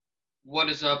What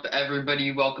is up,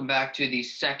 everybody? Welcome back to the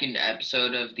second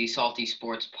episode of the Salty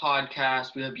Sports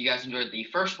Podcast. We hope you guys enjoyed the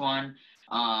first one,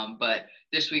 but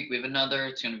this week we have another.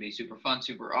 It's going to be super fun,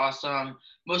 super awesome,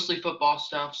 mostly football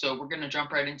stuff. So we're going to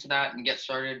jump right into that and get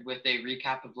started with a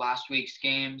recap of last week's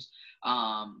games.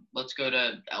 Let's go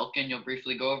to Elkin. You'll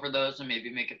briefly go over those and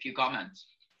maybe make a few comments.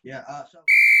 Yeah.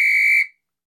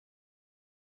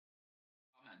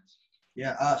 Comments.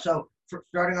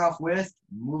 Starting off with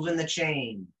moving the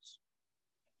chains.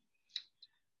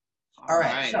 All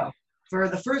right. So for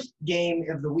the first game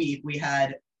of the week, we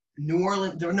had New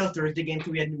Orleans. There were no Thursday games,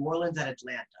 so we had New Orleans at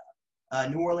Atlanta.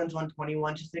 New Orleans won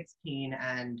 21-16,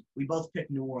 and we both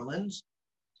picked New Orleans.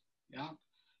 Yeah.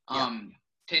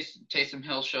 Taysom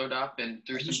Hill showed up and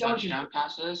threw some touchdown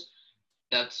passes.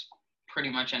 That's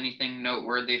pretty much anything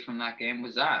noteworthy from that game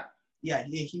was that. Yeah,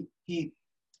 he's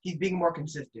being more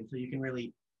consistent, so you can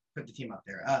really put the team up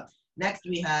there. Next,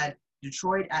 we had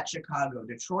Detroit at Chicago.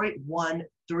 Detroit won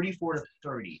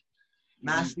 34-30.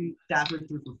 Matthew Stafford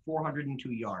threw for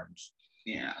 402 yards.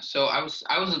 Yeah, so I was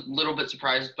a little bit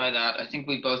surprised by that. I think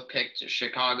we both picked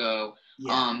Chicago.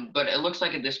 Yeah. But it looks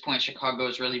like at this point Chicago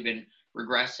has really been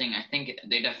regressing. I think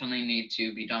they definitely need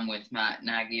to be done with Matt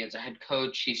Nagy as a head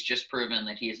coach. He's just proven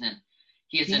that he isn't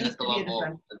at the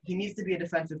level. He needs to be a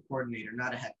defensive coordinator,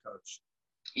 not a head coach.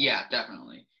 Yeah,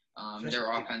 definitely.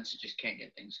 Their offense just can't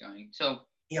get things going. So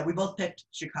yeah, we both picked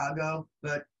Chicago,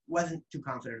 but wasn't too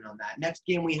confident on that. Next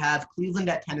game we have Cleveland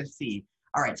at Tennessee.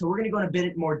 All right, so we're going to go in a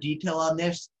bit more detail on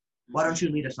this. Why don't you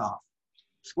lead us off?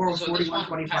 Score was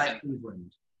 41-25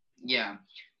 Cleveland. Yeah,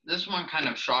 this one kind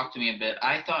of shocked me a bit.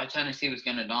 I thought Tennessee was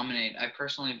going to dominate. I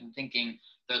personally have been thinking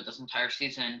that this entire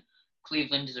season,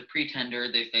 Cleveland is a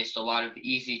pretender. They faced a lot of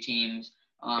easy teams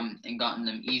and gotten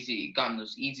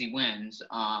those easy wins.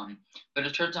 But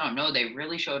it turns out, no, they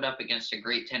really showed up against a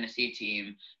great Tennessee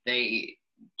team. They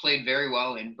played very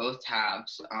well in both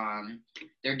halves.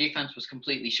 Their defense was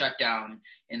completely shut down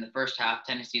in the first half.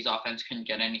 Tennessee's offense couldn't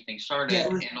get anything started. Yeah,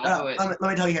 let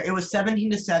me tell you here. It was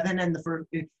 17-7 in the first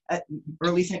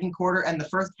early second quarter, and the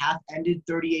first half ended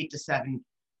 38-7.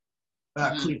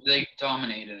 They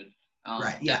dominated.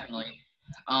 Right. Yeah. Definitely.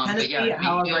 Tennessee,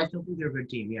 however, I still think they're a good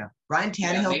team. Yeah. Ryan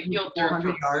Tannehill threw for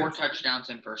 400 yards. 4 touchdowns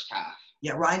in first half.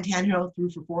 Yeah, Ryan Tannehill threw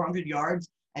for 400 yards.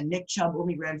 And Nick Chubb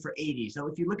only ran for 80. So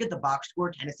if you look at the box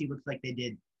score, Tennessee looks like they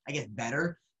did, I guess,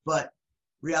 better. But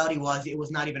reality was it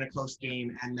was not even a close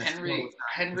game. And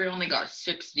Henry only got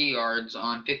 60 yards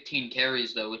on 15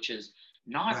 carries, though, which is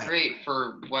not great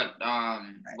for what's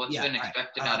been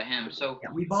expected out of him. So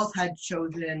yeah, we both had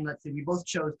chosen. We both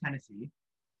chose Tennessee.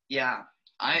 Yeah.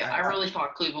 I really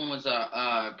thought Cleveland was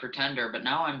a pretender, but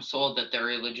now I'm sold that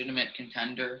they're a legitimate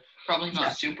contender. Probably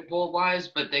not Super Bowl-wise,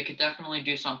 but they could definitely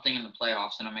do something in the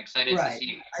playoffs, and I'm excited to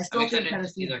see. I still think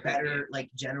Tennessee is better,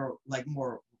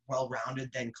 more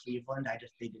well-rounded than Cleveland.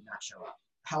 They did not show up.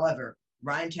 However,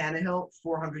 Ryan Tannehill,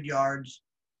 400 yards,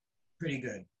 pretty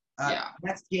good.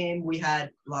 Next game, we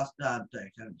had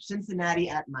Cincinnati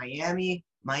at Miami.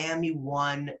 Miami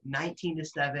won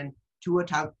 19-7. Tua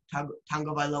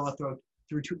Tagovailoa threw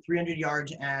 300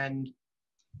 yards, and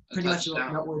pretty much the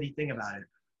noteworthy thing about it.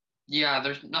 Yeah,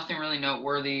 there's nothing really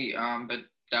noteworthy, but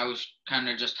that was kind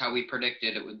of just how we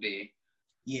predicted it would be.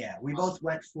 Yeah, we both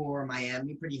went for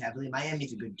Miami pretty heavily.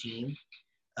 Miami's a good team.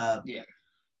 Tua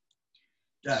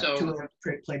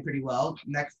played pretty well.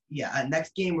 Next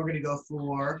game we're going to go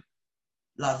for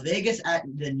Las Vegas at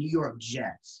the New York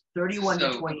Jets,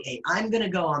 31-28. I'm going to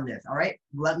go on this, all right?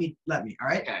 Let me, all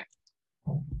right? Okay.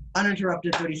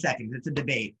 Uninterrupted 30 seconds. It's a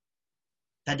debate.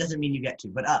 That doesn't mean you get to,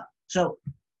 but So,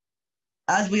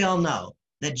 as we all know,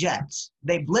 the Jets,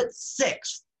 they blitz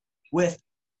 6 with,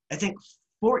 I think,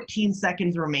 14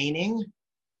 seconds remaining.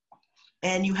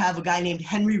 And you have a guy named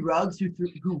Henry Ruggs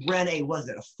who ran a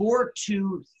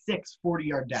 4.26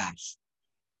 40-yard dash,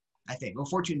 I think. Or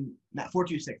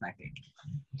 4.26, I think.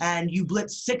 And you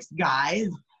blitz 6 guys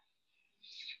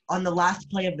on the last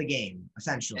play of the game,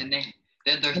 essentially. And then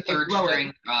their third string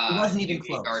it wasn't even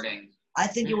close. Guarding. I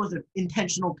think it was an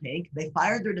intentional tank. They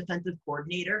fired their defensive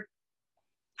coordinator.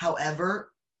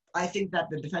 However, I think that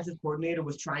the defensive coordinator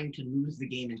was trying to lose the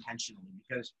game intentionally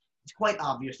because it's quite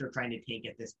obvious they're trying to tank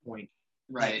at this point.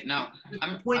 Right.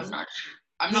 I'm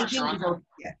not sure.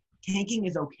 Tanking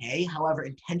is okay. However,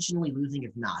 intentionally losing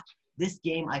is not. This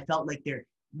game, I felt like their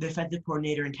defensive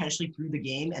coordinator intentionally threw the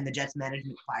game, and the Jets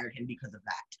management fired him because of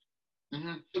that.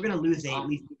 Mm-hmm. If we're going to lose, they at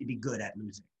least need to be good at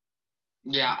losing.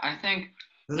 Yeah, I think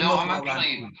 –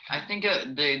 I think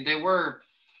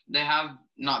they have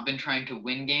not been trying to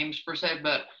win games per se,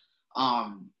 but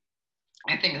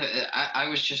I think that I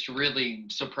was just really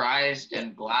surprised Yeah,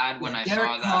 and glad when yeah. I Derek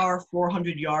saw that. Carr,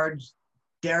 400 yards.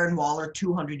 Darren Waller,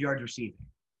 200 yards receiving.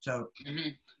 So Hmm.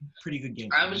 pretty good game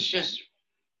I from was them. just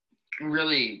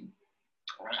really,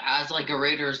 as like a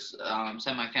Raiders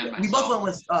semi fan Yeah, we both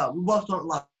myself, went with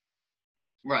Las.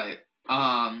 right?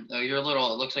 You're a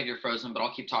little. It looks like you're frozen, but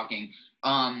I'll keep talking.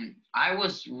 I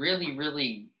was really,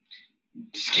 really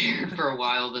scared for a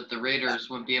while that the Raiders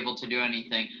wouldn't be able to do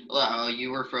anything.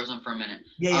 You were frozen for a minute.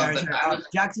 Yeah, yeah. But I was.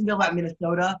 Jacksonville at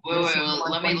Minnesota. Wait, Minnesota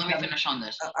won let me 27. finish on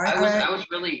this. All right, all right.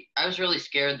 I was really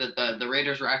scared that the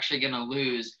Raiders were actually going to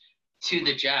lose to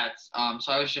the Jets.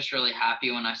 So I was just really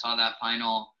happy when I saw that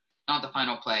final, not the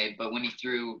final play, but when he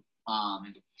threw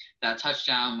that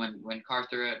touchdown when Carr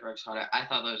threw it, Rex caught it. I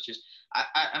thought that was just.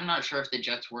 I'm not sure if the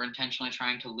Jets were intentionally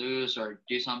trying to lose or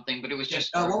do something, but it was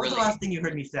just a What was the really last thing you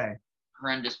heard me say?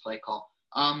 horrendous play call.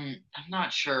 I'm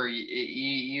not sure.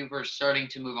 You were starting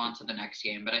to move on to the next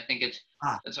game, but I think it's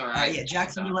all right. Yeah,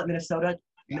 Jacksonville at Minnesota.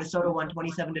 Yeah. Minnesota won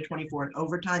 27-24 in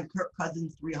overtime. Kirk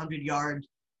Cousins 300 yards.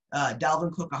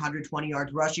 Dalvin Cook 120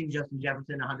 yards rushing. Justin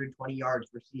Jefferson 120 yards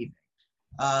receiving.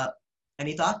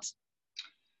 Any thoughts?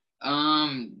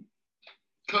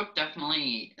 Cook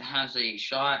definitely has a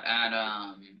shot at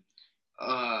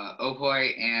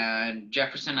Ohoy, and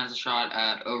Jefferson has a shot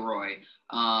at O'Roy.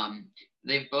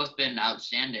 They've both been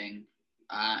outstanding.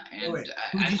 And Wait,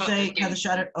 who'd I you thought say this game, has a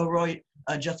shot at O'Roy?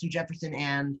 Justin Jefferson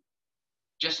and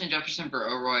Justin Jefferson for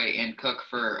O'Roy and Cook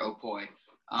for Opoy.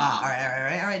 all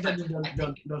right.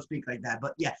 Don't speak like that.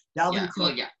 But yeah, Dalvin Cook.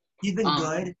 Well, yeah. He's been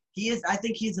good. He is. I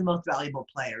think he's the most valuable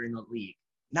player in the league.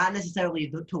 Not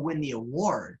necessarily to win the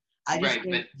award. I just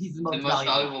think he's the most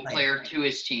valuable player to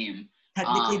his team.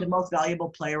 Technically, the most valuable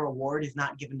player award is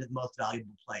not given to the most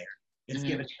valuable player. It's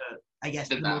given to, I guess,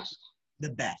 the best. The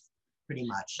best, pretty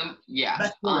much. Yeah.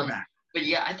 Best quarterback. But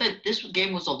yeah, I thought this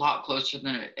game was a lot closer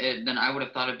than I would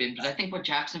have thought it'd been. But I think what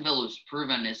Jacksonville has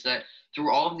proven is that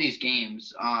through all of these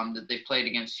games that they've played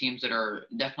against teams that are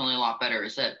definitely a lot better,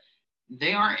 is that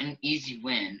they aren't an easy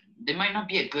win. They might not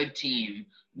be a good team.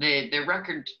 Their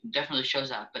record definitely shows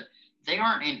that, but they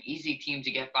aren't an easy team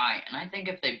to get by. And I think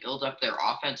if they build up their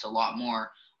offense a lot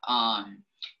more,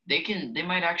 they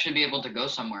might actually be able to go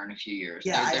somewhere in a few years.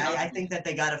 Yeah, I think that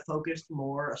they got to focus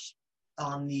more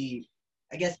on the.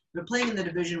 I guess they're playing in the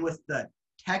division with the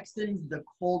Texans, the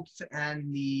Colts,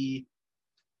 and the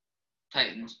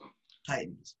Titans.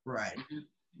 Right. Mm-hmm.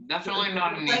 Definitely so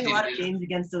not an easy. Playing a lot division. of games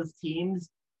against those teams.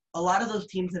 A lot of those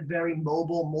teams have very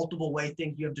mobile, multiple way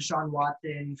things. You have Deshaun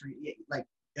Watson,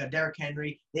 Derrick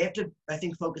Henry. They have to, I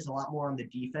think, focus a lot more on the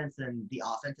defense than the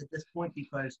offense at this point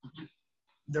because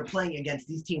they're playing against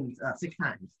these teams 6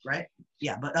 times, right?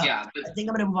 Yeah, but I think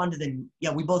I'm gonna move on to the.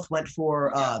 Yeah, we both went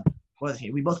for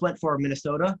we both went for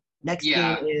Minnesota. Next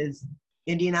game is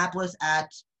Indianapolis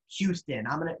at Houston.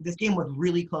 This game was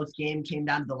really close game. Came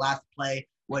down to the last play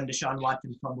when Deshaun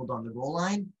Watson fumbled on the goal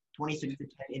line. 26-10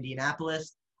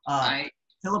 Indianapolis.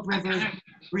 Phillip Rivers,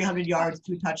 300 yards,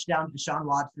 2 touchdowns. Deshaun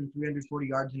Watson, 340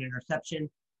 yards, and interception.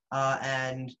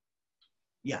 I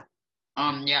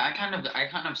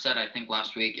kind of said I think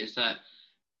last week is that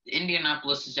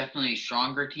Indianapolis is definitely a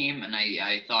stronger team, and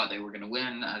I thought they were going to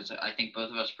win, as I think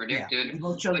both of us predicted.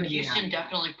 Yeah, but Houston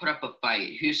definitely put up a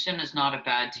fight. Houston is not a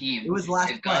bad team. It was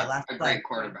last play. Great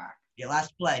quarterback. Yeah,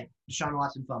 last play. Deshaun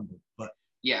Watson fumbled, but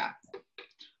yeah.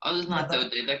 Other than that, though,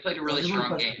 they played a really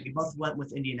strong game. We both went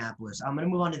with Indianapolis. I'm going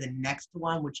to move on to the next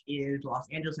one, which is Los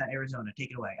Angeles at Arizona.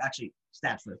 Take it away. Actually,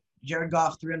 stats first. Jared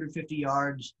Goff, 350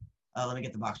 yards. Let me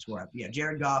get the box score up. Yeah,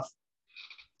 Jared Goff,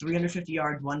 350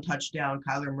 yards, 1 touchdown.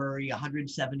 Kyler Murray,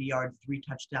 170 yards, 3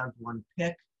 touchdowns, 1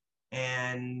 pick.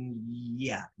 And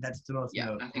yeah, that's the most.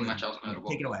 Yeah, nothing much else notable.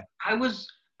 Take it away. I was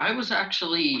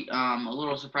actually a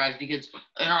little surprised because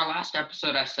in our last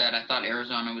episode I said I thought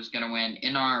Arizona was going to win.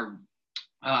 In our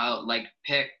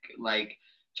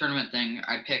tournament thing,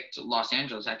 I picked Los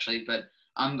Angeles actually, but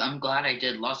I'm glad I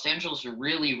did. Los Angeles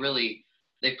really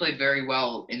they played very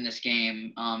well in this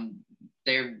game.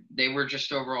 They were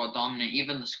just overall dominant.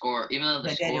 Even though the score.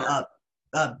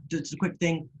 Just a quick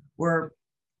thing. We're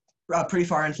pretty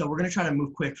far in, so we're gonna try to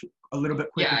move a little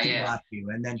bit quicker to the last few,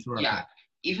 and then to our pick.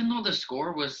 Even though the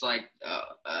score was like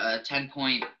a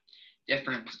 10-point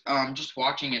difference, just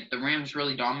watching it, the Rams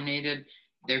really dominated.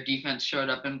 Their defense showed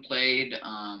up and played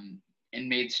and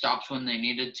made stops when they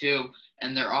needed to,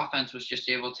 and their offense was just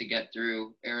able to get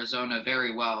through Arizona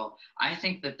very well. I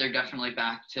think that they're definitely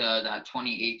back to that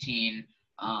 2018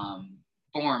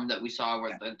 form that we saw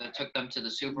where that took them to the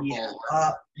Super Bowl.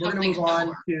 Yeah. We're going to move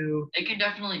on to – They can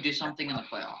definitely do something in the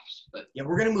playoffs. But yeah,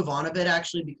 we're going to move on a bit,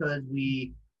 actually, because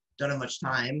we don't have much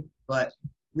time. But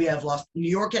We have lost New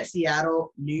York at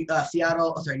Seattle. New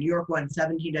York won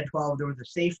 17-12. There was a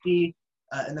safety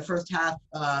in the first half.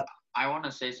 I want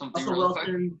to say something Russell real quick.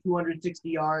 Wilson, 260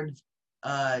 yards.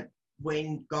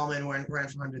 Wayne Gallman ran for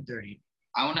 130.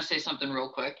 I want to say something real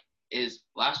quick. Is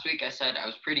last week I said I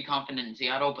was pretty confident in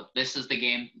Seattle, but this is the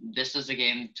game. This is the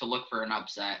game to look for an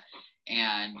upset,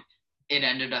 and it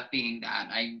ended up being that.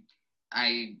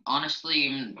 I honestly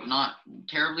am not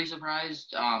terribly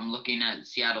surprised looking at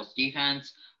Seattle's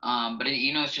defense, but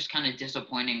it's just kind of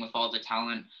disappointing with all the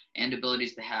talent and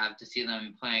abilities they have to see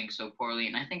them playing so poorly.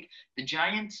 And I think the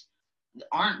Giants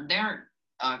aren't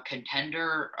a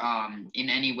contender in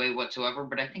any way whatsoever,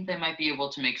 but I think they might be able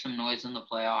to make some noise in the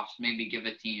playoffs, maybe give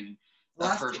a team the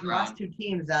last two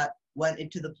teams that went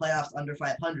into the playoffs under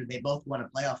 500, they both won a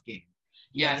playoff game.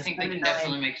 Yeah, I think they can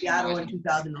definitely make some Seattle noise. in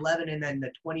 2011 and then the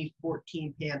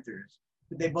 2014 Panthers.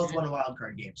 They both won a wild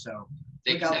card game, so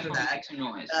They look can out for definitely that. make some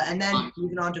noise. And then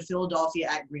moving on to Philadelphia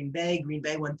at Green Bay. Green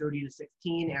Bay won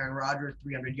 30-16. Aaron Rodgers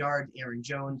 300 yards. Aaron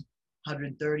Jones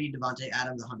 130. Devontae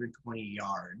Adams 120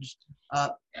 yards.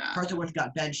 Carson Wentz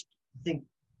got benched. I think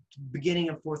beginning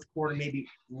of fourth quarter, maybe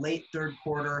late third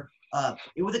quarter.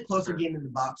 It was a closer game than the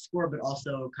box score, but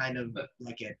also kind of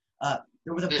like it.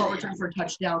 There was a punt return for a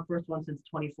touchdown, first one since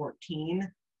 2014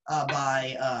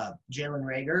 by Jalen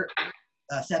Reagor,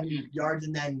 70 yards.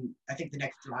 And then I think the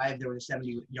next drive, there was a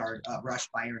 70-yard rush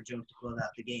by Aaron Jones to close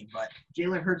out the game. But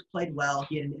Jalen Hurts played well.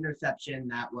 He had an interception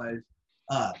that was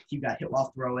he got hit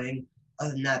while throwing.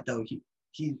 Other than that, though,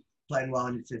 he's playing well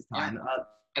and it's his time.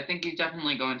 I think he's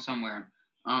definitely going somewhere.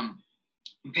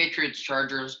 Patriots,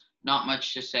 Chargers, not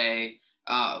much to say.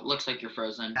 Looks like you're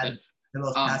frozen. But, the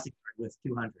most passing yard was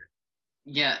 200.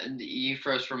 Yeah, you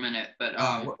froze for a minute. But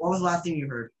what was the last thing you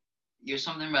heard? You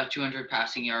something about 200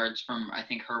 passing yards from, I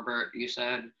think, Herbert, you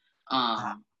said.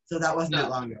 So that wasn't that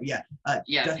long ago. Yeah.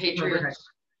 Yeah, Patriots.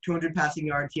 200 passing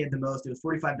yards. He had the most. It was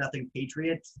 45-0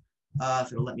 Patriots.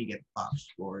 So let me get box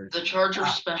scores. The Chargers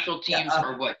special teams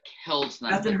are what kills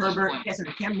them. Justin Herbert. Yeah, so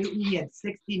Cam Newton, he had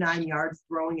 69 yards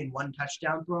throwing and 1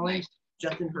 touchdown throwing. Nice.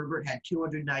 Justin Herbert had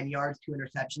 209 yards, 2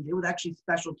 interceptions. It was actually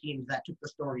special teams that took the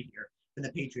story here for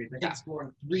the Patriots. I think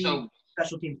scoring 3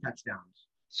 special teams touchdowns.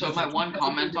 So my one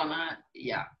comment on that,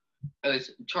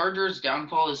 is Chargers'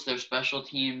 downfall is their special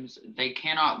teams. They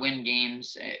cannot win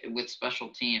games with special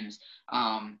teams.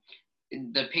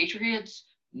 The Patriots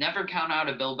never count out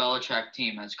a Bill Belichick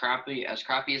team. As crappy as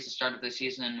the start of the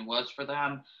season was for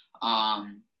them,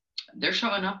 they're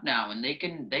showing up now, and they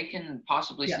can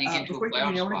possibly sneak into a playoff spot.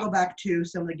 I want to go back to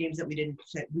some of the games that we didn't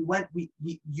say. You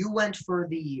went for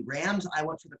the Rams, I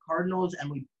went for the Cardinals, and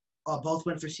we both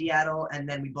went for Seattle, and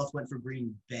then we both went for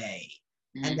Green Bay.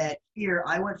 Mm-hmm. And then here,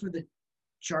 I went for the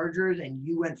Chargers, and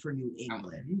you went for New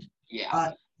England.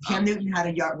 Cam Newton had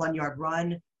a 1-yard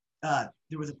run.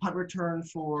 There was a punt return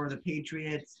for the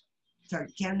Patriots. Sorry,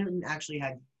 Cam Newton actually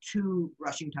had 2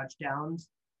 rushing touchdowns.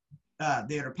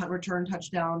 They had a punt return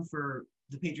touchdown for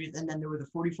the Patriots, and then there was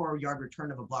a 44-yard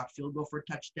return of a blocked field goal for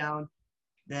a touchdown.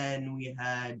 Then we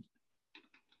had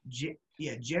Jarrett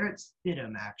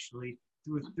Stidham actually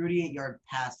threw a 38-yard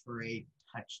pass for a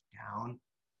touchdown.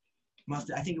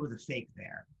 I think it was a fake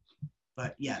there.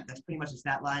 But yeah, that's pretty much the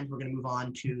stat line. We're going to move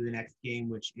on to the next game,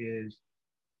 which is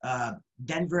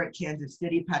Denver at Kansas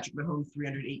City. Patrick Mahomes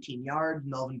 318 yards,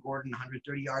 Melvin Gordon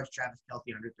 130 yards, Travis Kelce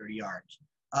 130 yards.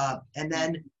 And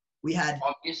then we had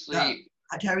obviously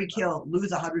Tyreek Hill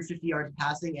lose 150 yards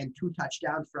passing and 2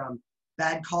 touchdowns from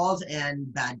bad calls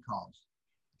and bad calls.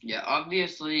 Yeah,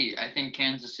 obviously, I think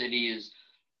Kansas City is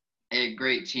a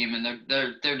great team, and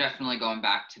they're definitely going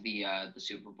back to the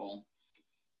Super Bowl.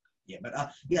 Yeah, but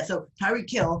so Tyreek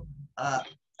Hill, I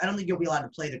don't think you'll be allowed to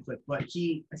play the clip, but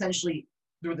he essentially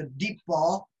threw the deep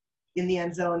ball in the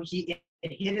end zone. It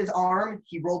hit his arm.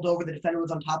 He rolled over. The defender was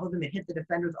on top of him. It hit the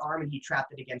defender's arm, and he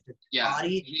trapped it against his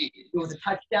body. It was a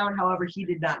touchdown. However, he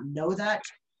did not know that,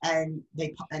 and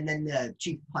then the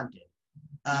Chiefs punted.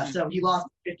 So he lost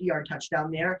a 50-yard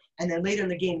touchdown there. And then later in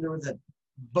the game, there was a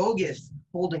bogus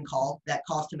holding call that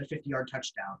cost him a 50-yard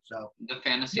touchdown. So the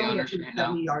fantasy owners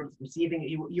 70 yards receiving.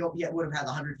 You would have had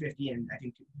 150 and I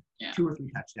think 2 or 3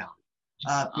 touchdowns.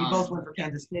 We both went for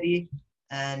Kansas City,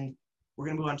 and we're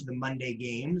going to move on to the Monday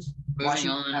games. We're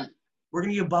going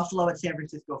to do Buffalo at San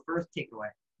Francisco first. Take it away.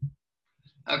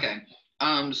 Okay.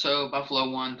 So Buffalo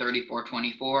won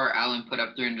 34-24. Allen put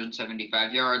up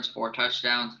 375 yards, 4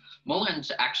 touchdowns.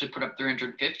 Mullins actually put up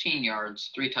 315 yards,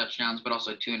 3 touchdowns, but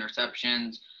also 2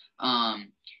 interceptions.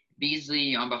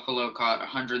 Beasley on Buffalo caught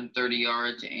 130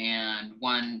 yards and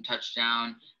 1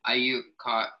 touchdown. Ayuk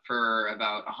caught for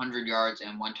about 100 yards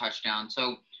and 1 touchdown.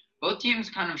 So both teams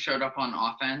kind of showed up on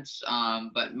offense,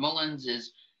 but Mullins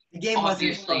is The game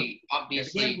wasn't as close.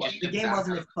 Obviously, The game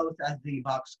wasn't as close as the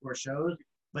box score shows,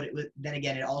 but it was. Then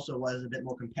again, it also was a bit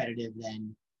more competitive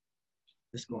than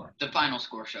the score. The final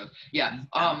score showed. Yeah.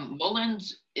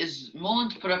 Mullins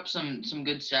put up some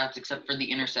good stats, except for the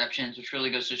interceptions, which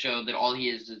really goes to show that all he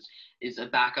is a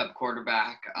backup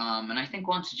quarterback. And I think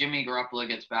once Jimmy Garoppolo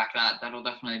gets back, that'll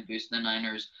definitely boost the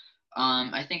Niners.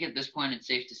 I think at this point it's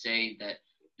safe to say that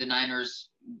the Niners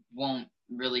won't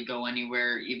really go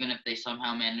anywhere, even if they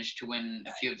somehow manage to win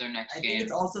a few of their next games. I think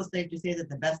it's also safe to say that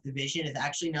the best division is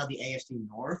actually now the AFC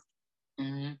North.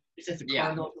 Mm-hmm. Since the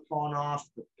Cardinals have fallen off,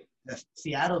 the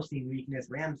Seattle's seen weakness.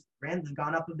 Rams have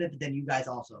gone up a bit, but then you guys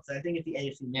also. So I think it's the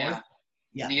AFC North.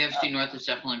 Yeah. The AFC North is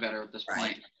definitely better at this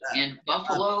point. And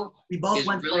Buffalo we both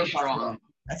went really for Buffalo. strong.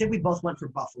 I think we both went for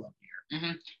Buffalo here.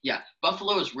 Mm-hmm. Yeah,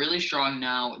 Buffalo is really strong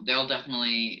now. They'll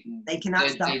definitely. They cannot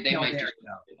stop Hail Mary,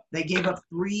 though. They gave up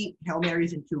 3 Hail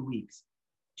Marys in 2 weeks.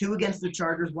 2 against the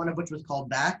Chargers, one of which was called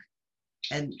back,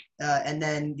 and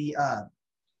then the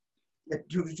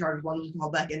 2 of the Chargers, one was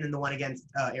called back, and then the one against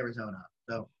Arizona.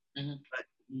 So,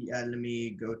 let me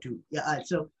go to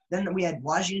so then we had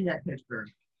Washington at Pittsburgh.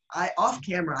 Off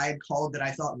camera, I had called that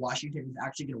I thought Washington was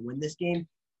actually going to win this game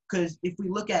because if we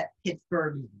look at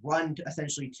Pittsburgh's run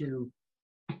essentially to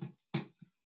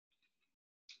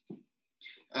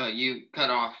you cut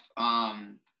off.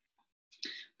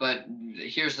 But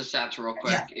here's the stats real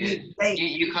quick. Yeah,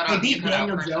 you cut off. They beat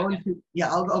Daniel Jones.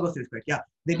 I'll go through this quick. Yeah,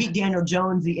 they beat Daniel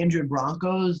Jones. The injured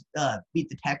Broncos beat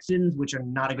the Texans, which are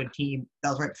not a good team.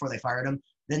 That was right before they fired him.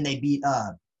 Then they beat.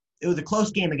 It was a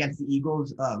close game against the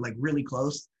Eagles, like really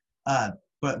close.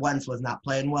 But Wentz was not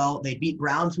playing well. They beat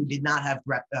Browns, who did not have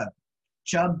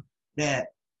Chubb.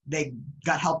 They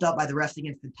got helped out by the refs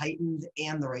against the Titans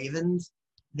and the Ravens.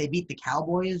 They beat the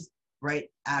Cowboys right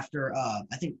after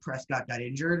I think Prescott got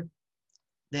injured.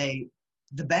 The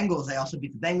Bengals, they also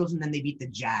beat the Bengals, and then they beat the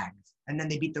Jags. And then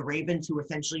they beat the Ravens, who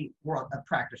essentially were a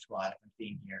practice squad, if I'm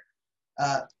seeing here.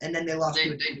 And then they lost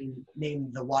to a team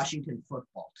named the Washington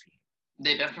Football Team.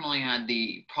 They definitely had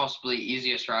the possibly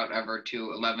easiest route ever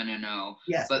to 11-0.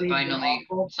 Yes, but finally,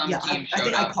 some teams showed I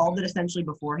think up. I called it essentially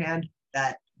beforehand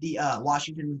that the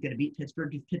Washington was going to beat Pittsburgh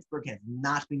because Pittsburgh has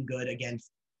not been good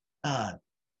against. I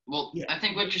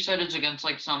think what you said is against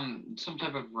like some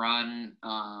type of run.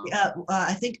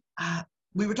 I think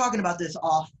we were talking about this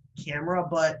off camera,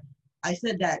 but I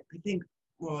said that I think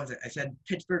what was it? I said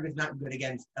Pittsburgh is not good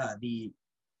against I think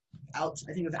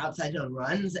it was outside zone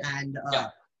runs, and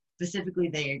specifically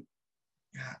they.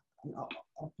 I'll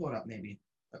pull it up maybe.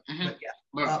 But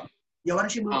why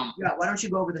don't you move? Why don't you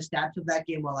go over the stats of that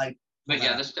game while I. The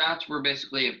stats were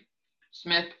basically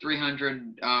Smith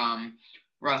 300,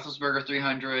 Roethlisberger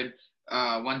 300,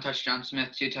 1 touchdown Smith,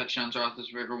 2 touchdowns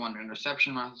Roethlisberger, 1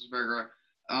 interception Roethlisberger.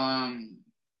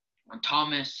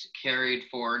 Thomas carried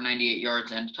for 98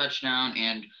 yards and a touchdown,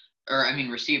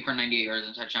 received for 98 yards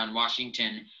and a touchdown.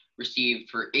 Washington received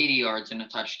for 80 yards and a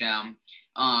touchdown.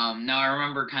 Now I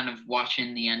remember kind of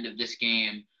watching the end of this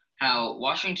game, how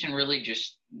Washington really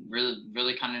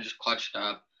kind of just clutched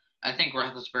up. I think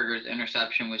Roethlisberger's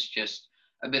interception was just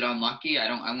a bit unlucky.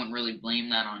 I wouldn't really blame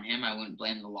that on him. I wouldn't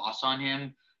blame the loss on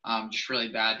him. Just really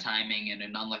bad timing and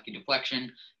an unlucky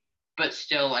deflection. But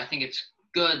still, I think it's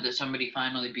good that somebody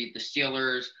finally beat the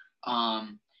Steelers.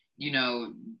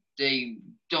 They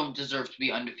don't deserve to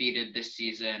be undefeated this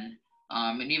season.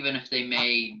 And even if they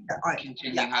may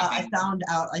continue having. I found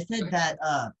out. I said that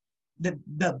I'm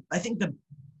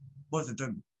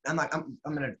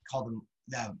gonna call them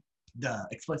the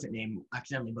explicit name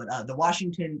accidentally, but the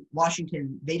Washington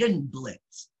they didn't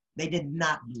blitz. They did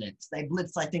not blitz. They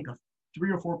blitzed I think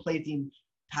 3 or 4 plays the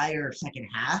entire second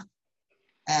half,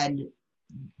 and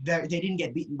they didn't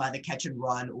get beaten by the catch and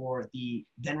run or the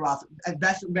Ben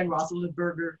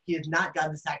Roethlisberger. He has not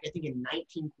gotten sacked I think in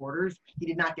 19 quarters. He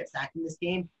did not get sacked in this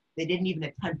game. They didn't even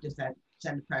attempt to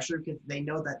send pressure because they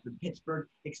know that the Pittsburgh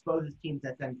exposes teams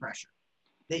that send pressure.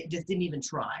 They just didn't even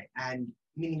try, and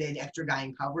meaning they had an extra guy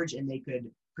in coverage and they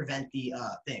could prevent the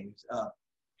things.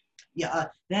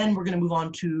 Then we're going to move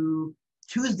on to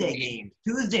Tuesday games.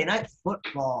 Tuesday night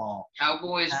football.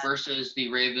 Cowboys versus the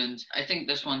Ravens. I think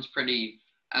this one's pretty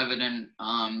evident.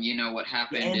 What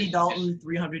happened. Andy Dalton,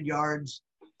 300 yards.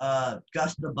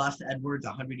 Gus the Bus Edwards,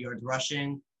 100 yards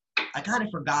rushing. I kind of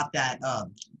forgot that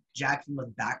Jackson was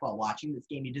back while watching this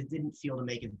game. He just didn't feel to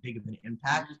make as big of an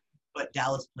impact. But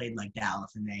Dallas played like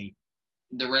Dallas, and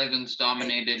the Ravens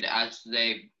dominated as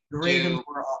they. The Ravens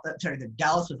were the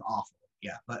Dallas was awful.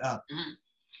 Yeah, but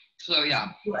So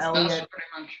yeah, Elliott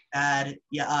had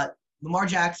Lamar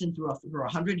Jackson threw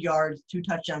 100 yards, 2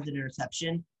 touchdowns, and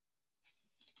interception.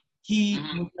 He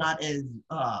was not as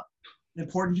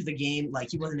important to the game.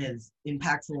 Like, he wasn't as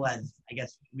impactful as I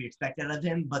guess we expected of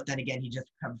him. But then again, he just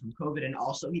recovered from COVID, and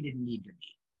also he didn't need to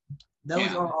be.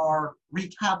 Those are our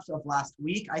recaps of last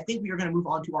week. I think we are going to move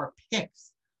on to our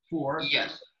picks for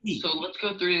Yes. So let's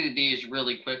go through these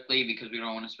really quickly because we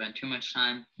don't want to spend too much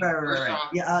time. Right.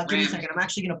 Off, Yeah, give me a second. I'm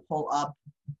actually going to pull up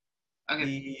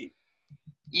Okay.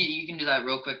 You can do that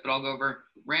real quick, but I'll go over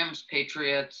Rams,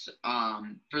 Patriots.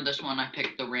 For this one, I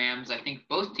picked the Rams. I think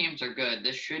both teams are good.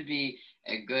 This should be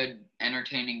a good,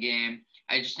 entertaining game.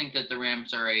 I just think that the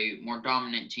Rams are a more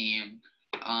dominant team.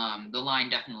 The line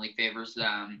definitely favors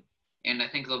them, and I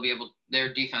think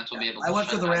their defense will be able to. I went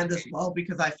for the Rams as well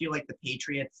because I feel like the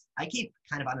Patriots, I keep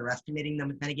kind of underestimating them.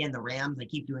 But then again, the Rams, I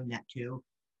keep doing that too.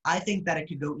 I think that it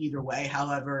could go either way.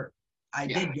 However, I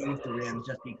did go with the Rams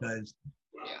just because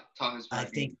I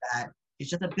think that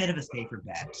it's just a bit of a safer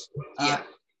bet.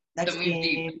 Next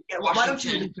game. Why don't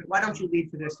you lead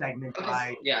for this segment?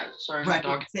 Okay. Sorry, my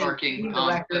dog's barking. The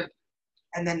record,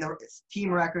 and then the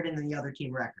team record, and then the other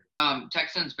team record.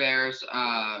 Texans, Bears.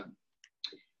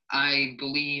 I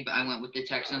believe I went with the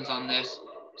Texans on this.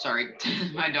 Sorry,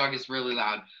 my dog is really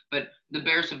loud. But the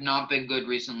Bears have not been good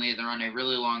recently. They're on a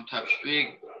really long, tough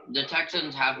streak. The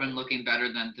Texans have been looking better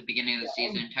than at the beginning of the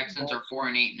season. Texans are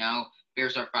 4-8 now.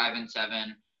 Bears are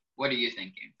 5-7. What are you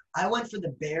thinking? I went for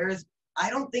the Bears. I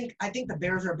think the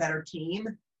Bears are a better team,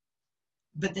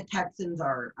 but the Texans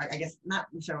are, I guess, not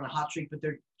necessarily on a hot streak, but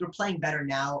they're playing better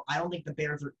now. I don't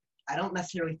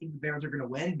necessarily think the Bears are going to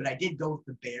win, but I did go with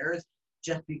the Bears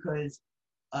just because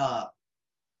I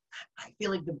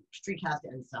feel like the streak has to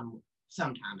end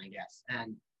sometime, I guess.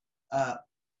 And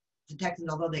the Texans,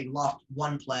 although they lost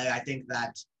one play, I think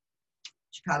that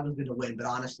Chicago's going to win, but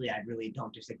honestly, I really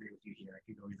don't disagree with you here. It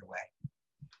could go either way.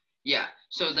 Yeah.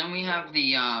 So then we have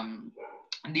the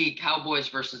Cowboys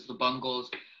versus the Bengals.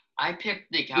 I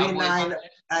picked the Cowboys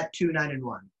at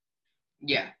 2-9-1.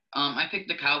 Yeah. I picked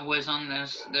the Cowboys on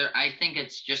this. I think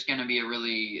it's just going to be a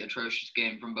really atrocious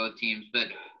game from both teams. But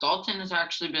Dalton has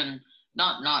actually been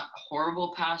not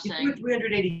horrible passing. He threw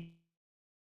 380.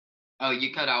 Oh,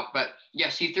 you cut out. But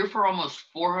yes, he threw for almost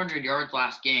 400 yards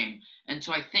last game. And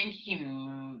so I think he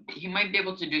might be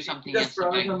able to do something. Just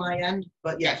froze on my end,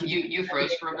 but yeah, you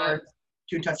froze for a bit.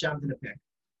 2 touchdowns and a pick.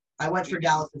 I went for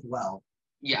Dallas as well.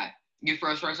 Yeah, you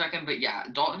froze for a second, but yeah,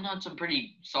 Dalton had some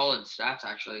pretty solid stats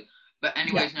actually. But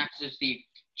anyways, next is the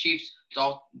Chiefs,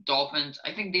 Dolphins.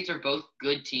 I think these are both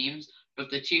good teams, but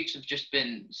the Chiefs have just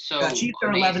been so. The Chiefs are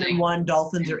 11-1.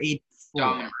 Dolphins are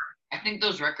 8-4. I think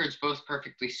those records both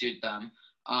perfectly suit them.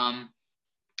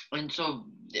 And so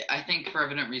I think for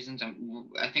evident reasons,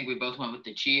 I think we both went with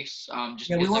the Chiefs.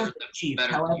 We went with the Chiefs.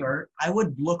 However, I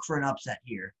would look for an upset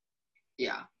here.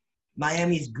 Yeah.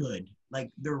 Miami's good. Like,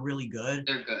 they're really good.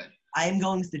 They're good. I am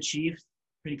going with the Chiefs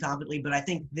pretty confidently, but I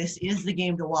think this is the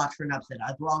game to watch for an upset,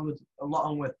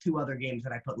 along with 2 other games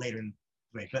that I put later in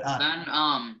the week. But then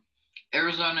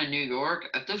Arizona, New York.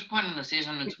 At this point in the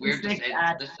season, it's weird to say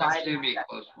that this has to be a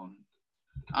close one.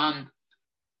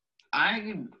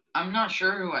 I'm not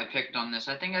sure who I picked on this.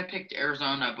 I think I picked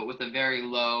Arizona, but with a very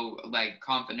low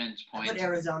confidence point. I put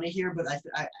Arizona here, but as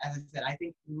I said, I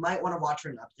think you might want to watch for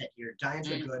an upset here. Giants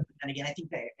are good, and again, I think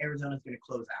that Arizona's going to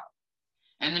close out.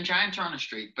 And the Giants are on a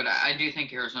streak, but I do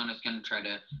think Arizona's going to try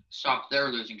to stop their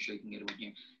losing streak and get a win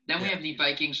here. Then we have the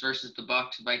Vikings versus the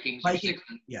Bucks. Vikings are 6-6.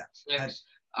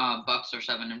 Bucks are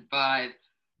 7-5. I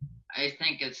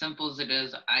think as simple as it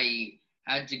is, I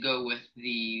had to go with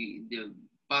the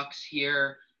Bucks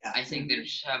here. Yeah, I think they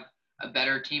just have a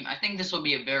better team. I think this will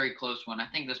be a very close one. I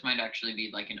think this might actually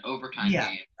be like an overtime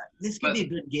game. This could be a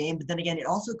good game, but then again, it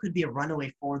also could be a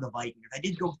runaway for the Vikings. I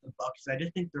did go with the Bucks. I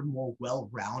just think they're more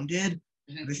well-rounded.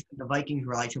 The Vikings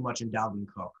rely too much on Dalvin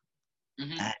Cook.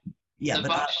 The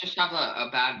Bucks just have a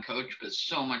bad coach, but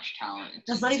so much talent.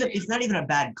 It's not even a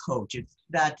bad coach. It's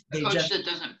that that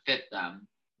doesn't fit them.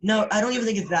 No, I don't even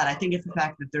think it's that. I think it's the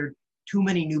fact that there are too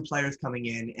many new players coming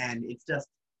in, and it's just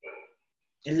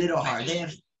a little hard. They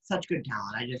have such good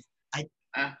talent.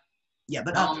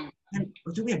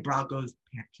 Do we have Broncos?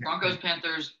 Broncos,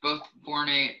 Panthers, both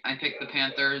 4-8. I picked the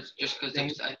Panthers just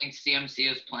because I think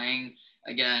CMC is playing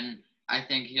again. I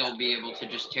think he'll be able to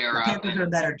just tear up. The Panthers are a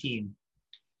better team.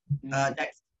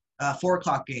 Next,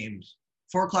 4:00 games.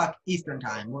 4:00 Eastern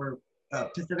time. We're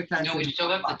Pacific time. No, we still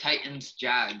have the Titans,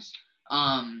 Jags.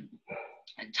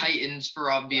 Titans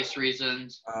for obvious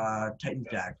reasons. Titans,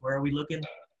 Jags. Where are we looking?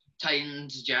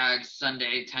 Titans, Jags,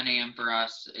 Sunday, 10 a.m. for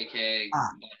us, a.k.a.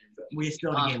 We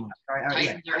still have a game left. All right,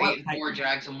 Titans are 8-4,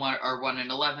 Jags are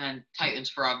 1-11. Titans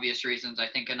for obvious reasons. I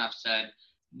think enough said.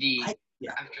 The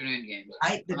afternoon games.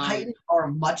 The Titans are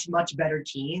a much, much better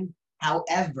team.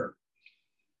 However,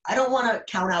 I don't want to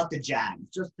count out the Jags.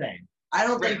 Just saying. I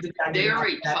don't think the Jags They are are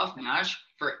gonna a upset. tough match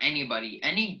for anybody.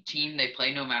 Any team they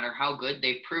play, no matter how good,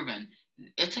 they've proven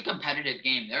it's a competitive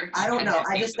game. They're a I don't know. competitive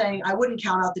I game. just saying I wouldn't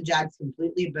count out the Jags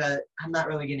completely, but I'm not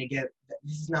really gonna give.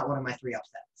 This is not one of my 3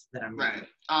 upsets that I'm. Right.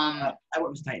 I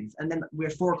went with Titans, and then we're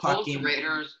 4 o'clock Colts, game.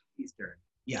 Raiders. Eastern.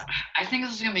 Yeah. I think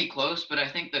this is gonna be close, but I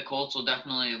think the Colts will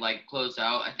definitely close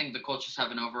out. I think the Colts just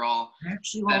have an overall I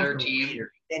actually better went with the team.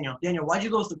 Raiders. Daniel, why'd you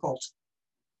go with the Colts?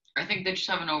 I think they just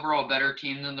have an overall better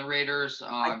team than the Raiders.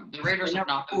 The Raiders have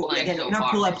not been Cool. playing so You're not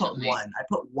hot cool. I put recently. 1. I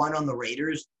put 1 on the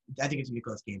Raiders. I think it's gonna be a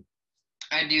close game.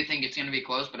 I do think it's going to be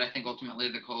close, but I think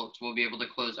ultimately the Colts will be able to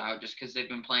close out just because they've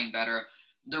been playing better.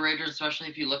 The Raiders, especially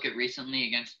if you look at recently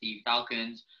against the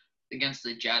Falcons, against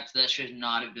the Jets, that should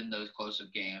not have been those close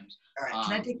of games. All right.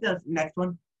 Can I take the next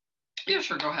one? Yeah,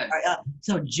 sure. Go ahead. All right,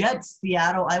 so Jets,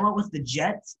 Seattle. I went with the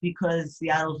Jets because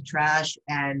Seattle's trash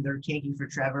and they're tanking for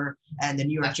Trevor, and the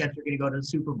New York Jets are going to go to the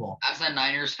Super Bowl. As a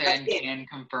Niners fan, can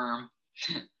confirm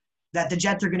that the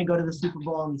Jets are going to go to the Super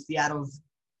Bowl, and Seattle's.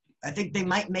 I think they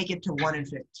might make it to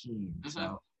 1-15. Mm-hmm.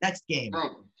 So next game.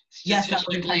 Bro, yes,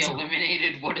 statistically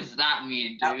eliminated. What does that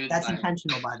mean, dude? That's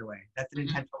intentional, by the way. That's an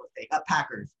intentional mistake.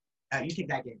 Packers. You take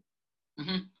that game.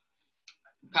 Mm-hmm.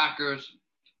 Packers.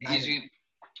 Easy.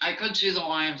 I could see the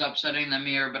Lions upsetting them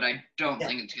here, but I don't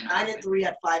think it's going to happen. 9-3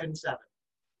 at 5-7.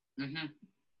 Mm-hmm.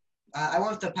 I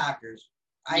went with the Packers.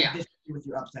 I disagree with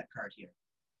your upset card here.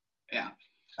 Yeah.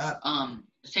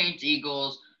 Saints,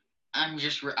 Eagles. I'm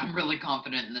really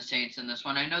confident in the Saints in this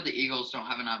one. I know the Eagles don't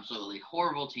have an absolutely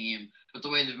horrible team, but the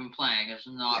way they've been playing has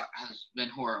been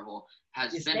horrible.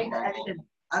 Out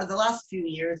of the last few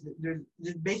years, there's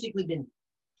basically been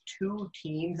 2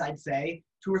 teams, I'd say,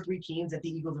 2 or 3 teams that the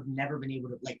Eagles have never been able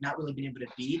to, not really been able to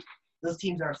beat. Those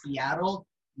teams are Seattle,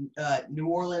 New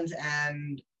Orleans,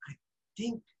 and I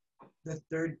think the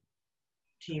third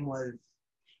team was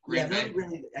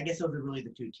I guess those are really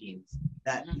the 2 teams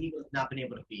that the Eagles have not been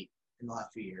able to beat in the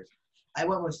last few years. I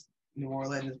went with New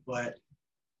Orleans, but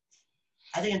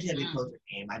I think it's going to be a closer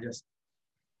game.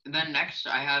 Then next,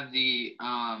 I have the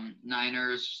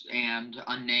Niners and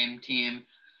unnamed team.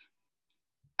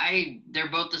 They're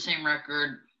both the same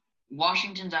record.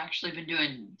 Washington's actually been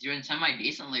doing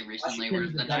semi-decently recently,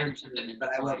 whereas the Niners have been. But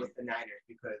I went with the Niners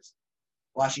because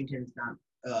Washington's not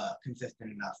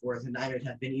consistent enough, whereas the Niners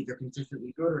have been either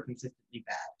consistently good or consistently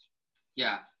bad.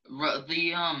 Yeah,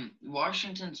 the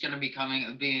Washington's gonna be on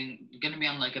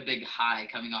a big high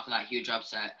coming off of that huge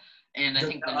upset, and I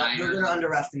think the Niners. They're gonna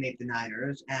underestimate the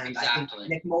Niners, and exactly. I think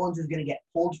Nick Mullins is gonna get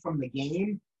pulled from the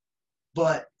game,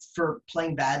 but for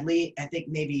playing badly, I think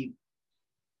maybe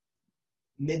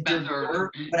mid-third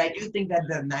quarter. But I do think that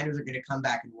the Niners are gonna come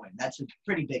back and win. That's a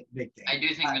pretty big thing. I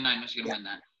do think the Niners are gonna win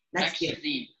that. Next is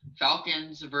the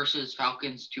Falcons versus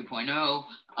Falcons 2.0.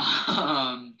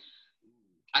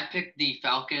 I picked the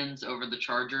Falcons over the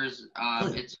Chargers.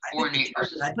 It's 4-8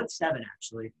 versus. I put 7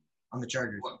 actually on the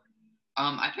Chargers.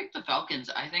 I picked the Falcons.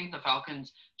 I think the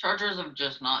Chargers have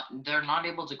they're not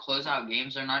able to close out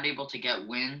games. They're not able to get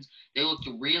wins. They looked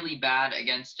really bad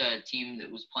against a team that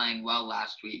was playing well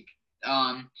last week.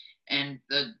 And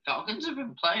the Falcons have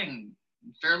been playing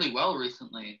fairly well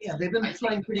recently. Yeah, they've been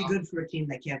playing pretty good for a team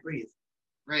that can't breathe.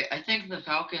 Right. I think the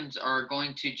Falcons are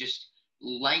going to just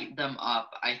light them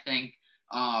up. I think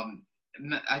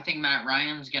Matt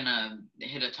Ryan's going to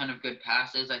hit a ton of good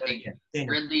passes. I think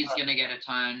Ridley's going to get a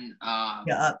ton.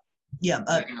 As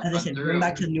I said, going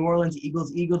back to the New Orleans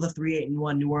Eagles. Eagles are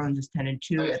 3-8-1. New Orleans is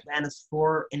 10-2. Right. Atlanta's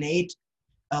 4-8.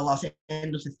 Los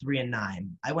Angeles is 3-9.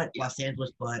 I went Los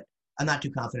Angeles, but I'm not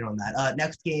too confident on that.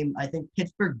 Next game, I think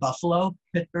Pittsburgh-Buffalo.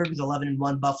 Pittsburgh is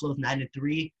 11-1. Buffalo's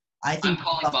 9-3. I think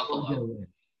Buffalo's going to win.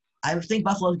 I think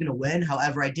Buffalo's going to win.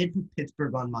 However, I did put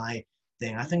Pittsburgh on my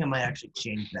thing. I think I might actually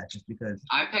change that just because.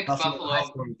 I picked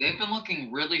Buffalo. They've been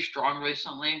looking really strong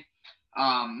recently.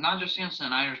 Not just against the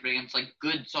Niners, but against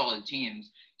good, solid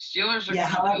teams. Steelers are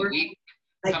kind of weak.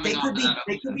 They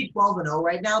could be 12-0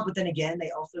 right now, but then again,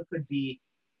 they also could be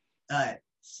 6-6.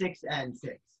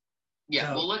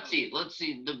 Yeah, well, let's see.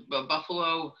 The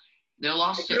Buffalo, they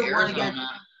lost to Arizona.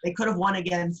 They could have won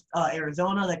against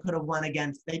Arizona. They could have won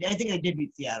against. I think they did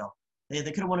beat Seattle. They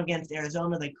could have won against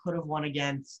Arizona. They could have won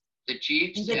against the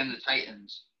Chiefs and the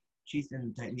Titans. Chiefs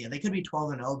and the Titans. Yeah, they could be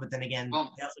 12-0, but then again, they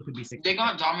also could be 6. They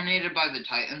got dominated by the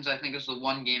Titans. I think it's the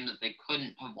one game that they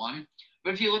couldn't have won.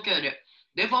 But if you look at it,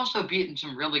 they've also beaten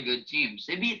some really good teams.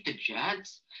 They beat the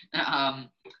Jets.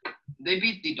 They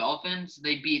beat the Dolphins.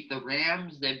 They beat the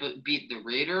Rams. They beat the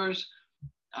Raiders.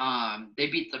 They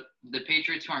beat the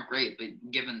Patriots, who aren't great, but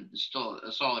given still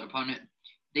a solid opponent.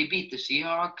 They beat the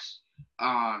Seahawks.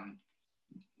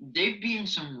 they've beaten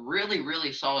some really,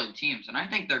 really solid teams, and I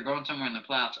think they're going somewhere in the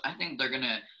playoffs. I think they're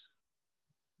gonna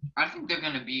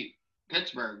beat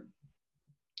Pittsburgh.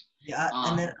 Yeah,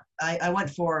 and then I went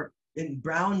for in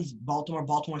Browns, Baltimore.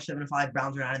 Baltimore 7-5.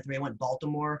 Browns are 9-3. I went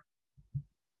Baltimore.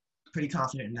 Pretty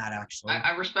confident in that actually.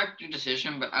 I respect your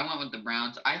decision, but I went with the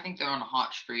Browns. I think they're on a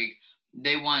hot streak.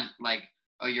 They want like,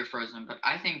 oh, you're frozen, but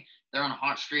I think they're on a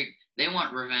hot streak. They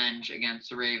want revenge against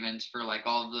the Ravens for like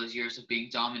all of those years of being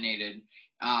dominated.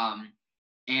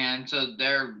 And so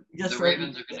the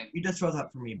Ravens are gonna. You just froze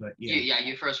up for me, but yeah. Yeah,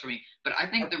 you froze for me. But I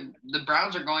think the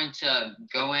Browns are going to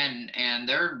go in, and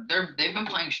they've been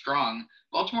playing strong.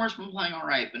 Baltimore's been playing all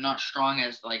right, but not strong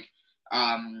as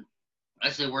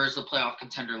they were as the playoff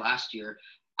contender last year.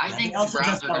 I think they also the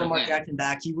Browns just are got going to Lamar win. Jackson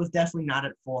back. He was definitely not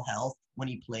at full health when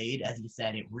he played, as he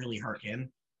said. It really hurt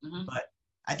him. Mm-hmm. But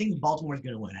I think Baltimore's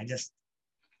going to win.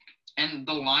 And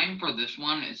the line for this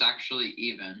one is actually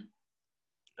even.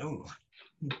 Oh,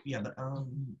 yeah, but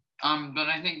But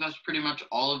I think that's pretty much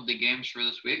all of the games for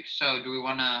this week. So do we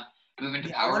want to move into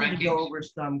power rankings? I wanted to go over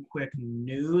some quick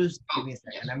news. Give me a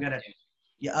second. Yes. I'm gonna.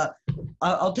 Yeah,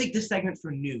 I'll take this segment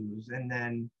for news, and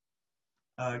then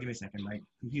give me a second. My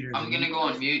computer. I'm gonna go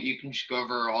on mute. You can just go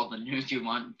over all the news you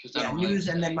want because I don't really news,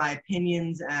 and then my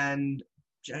opinions and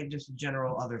just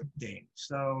general other things.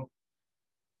 So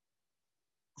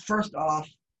first off,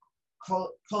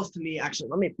 close to me. Actually,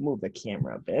 let me move the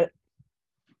camera a bit.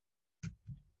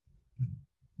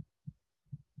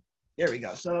 There we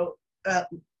go. So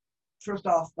first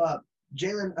off,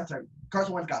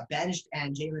 Carson Wentz got benched,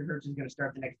 and Jalen Hurts is going to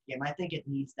start the next game. I think it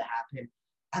needs to happen.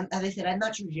 And as I said, I'm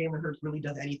not sure Jalen Hurts really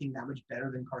does anything that much better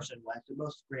than Carson Wentz. They're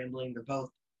both scrambling. They're both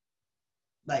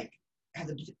have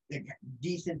a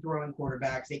decent throwing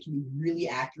quarterbacks. They can be really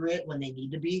accurate when they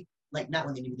need to be. Not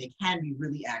when they need to be. They can be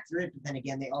really accurate, but then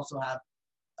again, they also have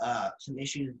some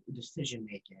issues with decision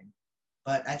making.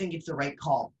 But I think it's the right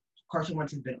call. Carson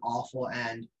Wentz has been awful,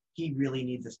 and he really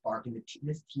needs a spark, and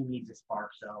this team needs a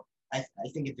spark. So I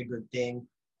think it's a good thing.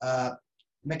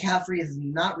 McCaffrey is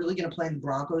not really going to play in the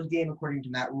Broncos game, according to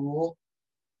Matt Rule.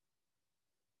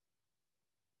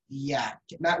 Yeah,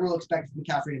 Matt Rule expects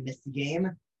McCaffrey to miss the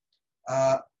game.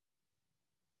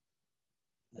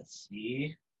 Let's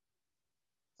see.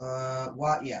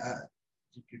 What? Yeah.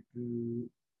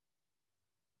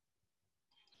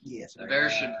 Yes. The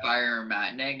Bears should fire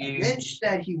Matt Nagy. Lynch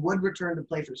said he would return to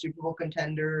play for Super Bowl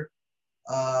contender.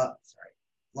 Sorry,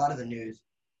 a lot of the news.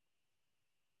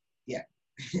 Yeah,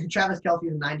 Travis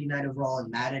Kelce is 99 overall in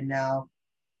Madden now.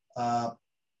 All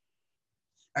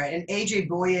right, and AJ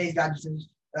Boye's got just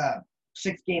a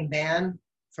 6-game ban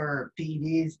for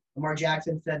PEDs. Lamar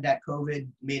Jackson said that COVID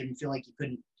made him feel like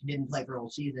he didn't play for a whole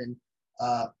season.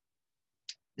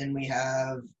 Then we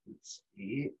have, let's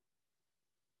see.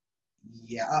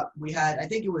 Yeah, we had, I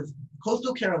think it was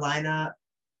Coastal Carolina,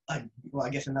 I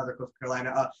guess another Coastal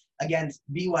Carolina, against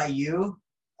BYU.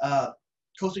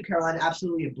 Coastal Carolina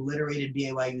absolutely obliterated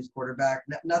BYU's quarterback.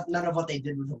 None of what they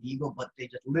did was illegal, but they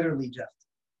just literally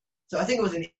So I think it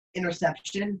was an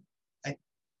interception, I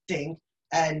think,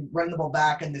 and run the ball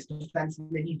back, and this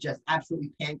defenseman, he just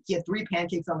absolutely he had 3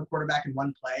 pancakes on the quarterback in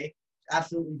one play,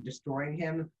 absolutely destroying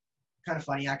him. Kind of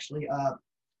funny, actually.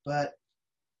 But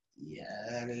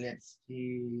yeah, let's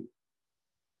see.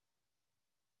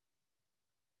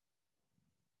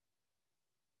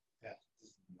 Yeah,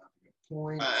 this is not a good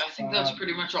point. I think that's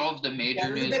pretty much all of the major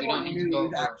news. We don't need to go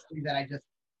over. Actually, that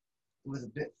was a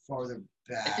bit farther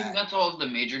back. I think that's all of the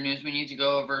major news we need to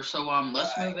go over. So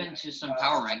let's move into some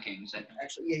power rankings.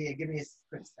 Actually, yeah. Give me a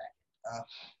quick second.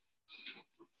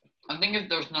 I think if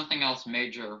there's nothing else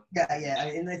major. Yeah.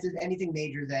 And if there's anything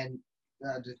major, then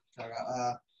just talk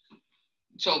about.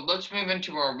 So let's move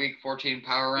into our Week 14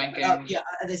 power rankings.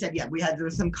 As I said, there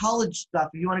was some college stuff.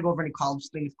 If you want to go over any college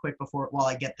things quick while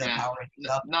I get the power rankings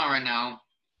up. Not right now.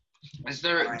 Is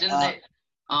there? Right, didn't they?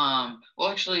 Well,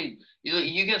 actually,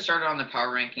 you get started on the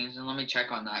power rankings, and let me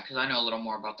check on that because I know a little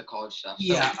more about the college stuff.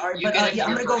 So all right,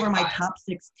 I'm gonna go over my top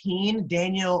 16.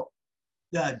 Daniel,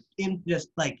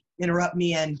 interrupt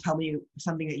me and tell me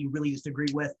something that you really disagree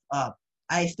with.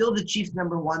 I still have the Chiefs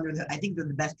number 1. I think they're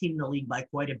the best team in the league by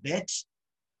quite a bit.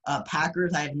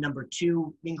 Packers, I have number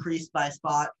 2, increased by a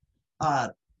spot.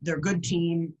 They're a good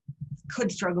team.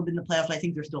 Could struggle in the playoffs. I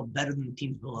think they're still better than the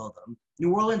teams below them.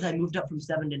 New Orleans, I moved up from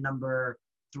 7 to number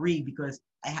 3 because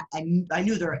I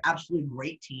knew they're an absolutely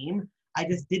great team. I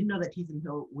just didn't know that Taysom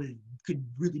Hill could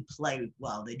really play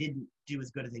well. They didn't do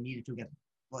as good as they needed to against.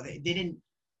 Well, they didn't.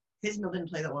 Taysom Hill didn't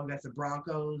play that well against the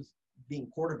Broncos, being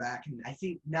quarterback, and I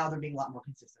think now they're being a lot more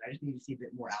consistent. I just need to see a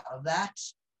bit more out of that.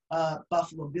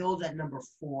 Buffalo Bills at number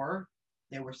 4.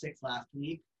 They were 6 last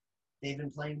week. They've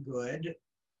been playing good.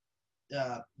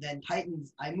 Then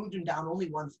Titans, I moved them down only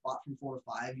one spot from 4 to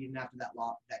 5, even after that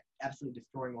loss, that absolutely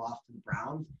destroying loss to the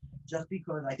Browns, just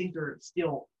because I think they're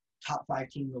still top 5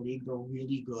 team in the league. They're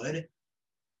really good.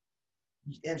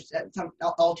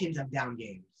 All teams have down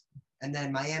games. And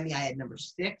then Miami, I had number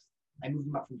 6. I moved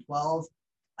them up from 12.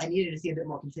 I needed to see a bit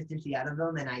more consistency out of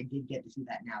them, and I did get to see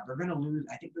that now. They're going to lose.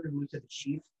 I think they're going to lose to the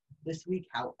Chiefs this week.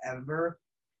 However,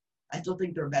 I still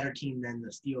think they're a better team than the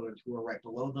Steelers, who are right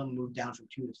below them, moved down from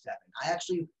 2 to 7. I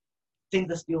actually think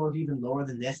the Steelers even lower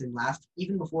than this. And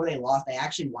even before they lost, I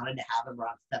actually wanted to have them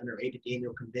around 7 or 8, but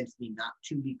Daniel convinced me not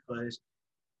to because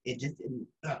it just didn't.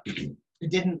 It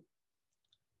didn't.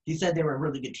 He said they were a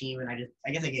really good team, and I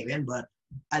guess I gave in. But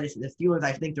the Steelers,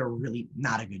 I think they're really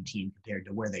not a good team compared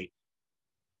to what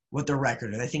their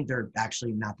record is. I think they're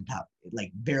actually not the top,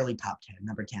 like barely top 10,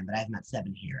 number 10. But I have them at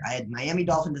 7 here. I had Miami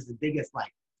Dolphins as the biggest,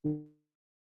 like. It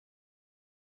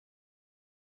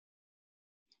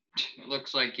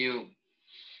looks like you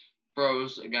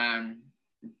froze again.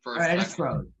 All right, I just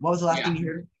froze. What was the last thing you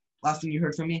heard? Last thing you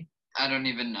heard from me? I don't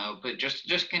even know, but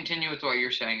just continue with what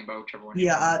you're saying about whichever one.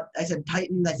 Yeah, I said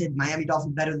Titans. I said Miami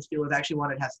Dolphins better than Steelers. I actually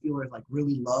wanted to have Steelers like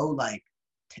really low, like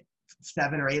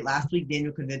 7 or 8 last week.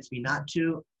 Daniel convinced me not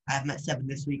to. I have them at 7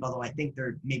 this week, although I think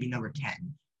they're maybe number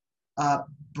 10.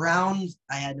 Browns,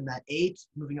 I had them at 8,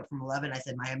 moving up from 11. I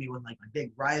said Miami was like my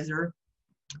big riser.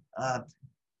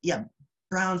 Yeah,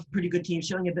 Browns, pretty good team,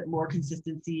 showing a bit more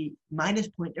consistency, minus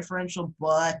point differential,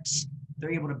 but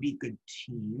they're able to beat good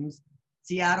teams.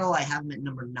 Seattle, I have them at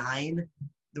number 9.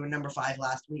 They were number 5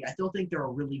 last week. I still think they're a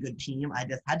really good team. I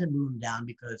just had to move them down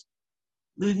because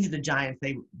losing to the Giants,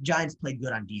 Giants played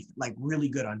good on defense, like really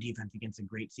good on defense against a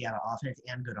great Seattle offense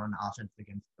and good on offense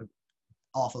against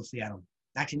awful Seattle.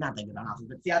 Actually, not that good on offense,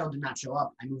 but Seattle did not show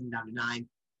up. I moved them down to 9.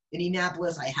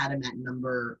 Indianapolis, I had them at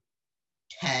number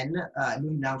 10. I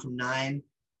moved them down from 9.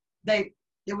 It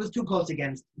was too close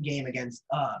against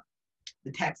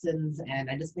the Texans, and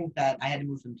I just think that I had to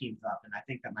move some teams up, and I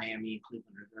think that Miami and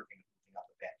Cleveland are going to move up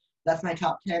a bit. That's my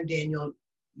top 10, Daniel.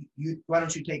 Why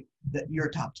don't you take your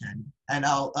top 10, and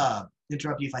I'll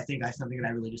interrupt you if I think I have something that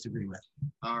I really disagree with.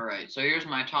 All right, so here's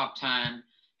my top 10.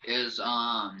 Is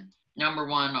number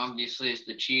 1 obviously is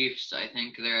the Chiefs. I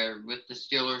think they're with the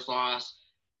Steelers loss,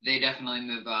 they definitely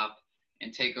move up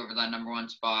and take over that number 1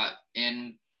 spot.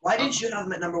 Why didn't you have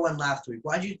them at number 1 last week?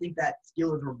 Why do you think that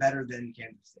Steelers were better than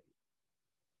Kansas City?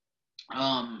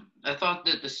 I thought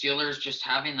that the Steelers just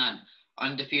having that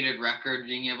undefeated record,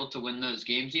 being able to win those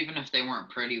games, even if they weren't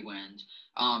pretty wins,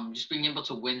 just being able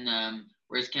to win them,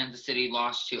 whereas Kansas City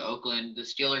lost to Oakland, the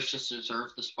Steelers just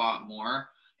deserved the spot more.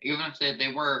 Even if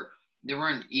they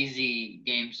weren't easy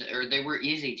games, or they were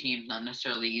easy teams, not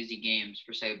necessarily easy games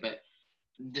per se, but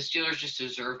the Steelers just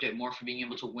deserved it more for being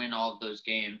able to win all of those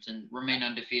games and remain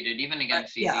undefeated, even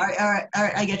against all right,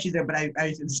 I get you there, but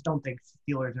I just don't think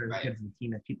Steelers are as good as a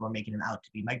team as people are making them out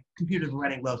to be. My computer's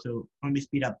running low, so let me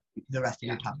speed up the rest of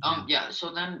your top 10.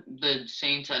 So then the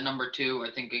Saints at number 2,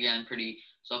 I think, again, pretty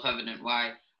self-evident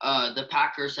why. The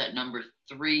Packers at number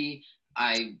 3,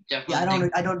 I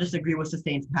definitely I don't disagree with the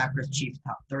Saints, Packers, Chiefs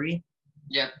top 3.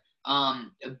 Yep.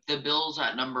 The Bills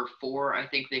at number 4, I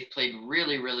think they've played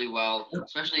really, really well,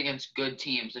 especially against good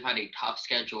teams. They've had a tough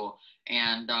schedule,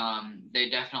 and they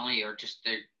definitely are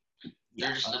they're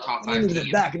just the top 5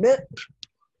 team. Back a bit.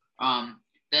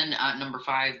 Then at number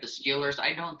 5, the Steelers.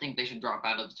 I don't think they should drop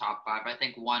out of the top 5. I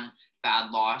think one bad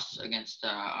loss against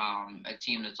a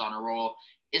team that's on a roll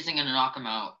isn't going to knock them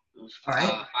out. All right.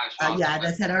 5 spots.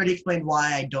 I said I already explained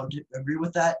why I don't agree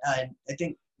with that. I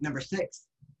think number 6.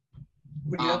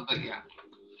 But yeah,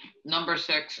 number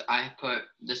 6, I put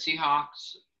the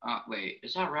Seahawks. Wait,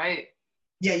 is that right?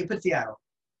 Yeah, you put Seattle.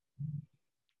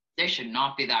 They should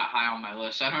not be that high on my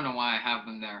list. I don't know why I have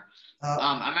them there.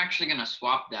 I'm actually gonna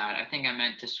swap that. I think I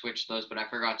meant to switch those, but I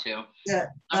forgot to. Yeah.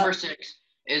 Number 6.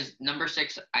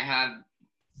 I have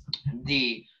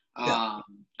the.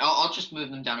 I'll just move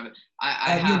them down a bit.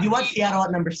 Do you want Seattle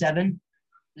at number 7?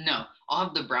 No, I'll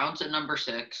have the Browns at number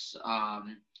 6.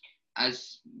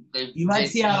 You had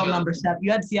Seattle number 7.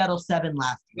 You had Seattle 7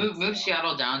 last week. Move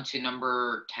Seattle down to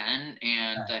number 10,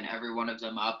 and then every one of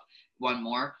them up one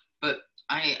more. But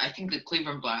I think the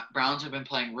Cleveland Browns have been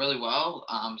playing really well,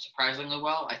 surprisingly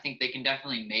well. I think they can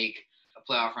definitely make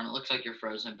a playoff run. It looks like you're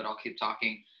frozen, but I'll keep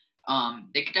talking.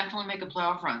 They could definitely make a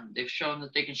playoff run. They've shown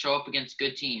that they can show up against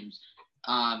good teams.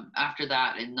 After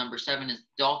that, in number 7 is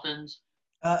Dolphins.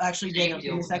 Actually, Daniel,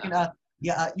 give me a second.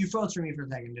 You froze for me for a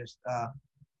second. Just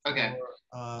okay.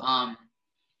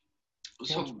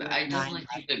 So I definitely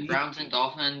think the Browns and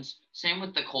Dolphins, same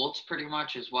with the Colts pretty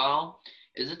much as well.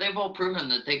 is that they've all proven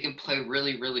that they can play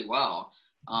really, really well.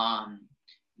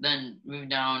 Then moving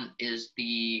down is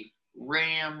the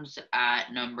Rams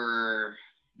at number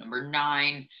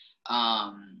 9.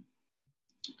 Um,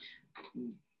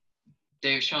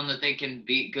 they've shown that they can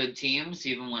beat good teams,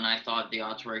 even when I thought the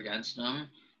odds were against them.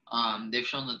 They've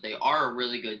shown that they are a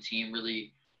really good team,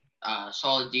 really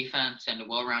solid defense and a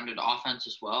well-rounded offense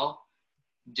as well.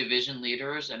 Division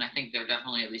leaders, and I think they're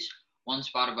definitely at least one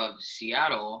spot above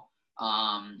Seattle,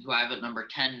 who I have at number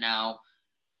 10 now.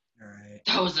 All right.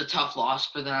 That was a tough loss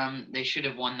for them. They should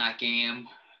have won that game.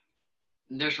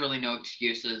 There's really no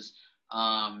excuses.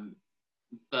 But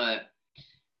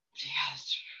yeah,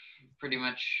 it's pretty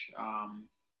much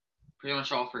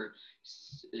all for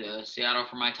Seattle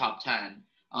for my top 10.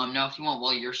 Now, if you want,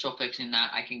 while you're still fixing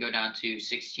that, I can go down to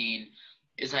 16.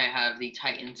 Is I have the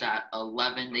Titans at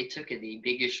 11. They took the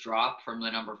biggest drop from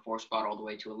the number 4 spot all the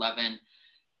way to 11.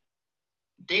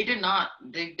 They did not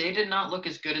look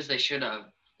as good as they should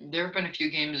have. There have been a few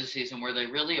games this season where they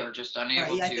really are just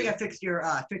unable to. I think I fixed your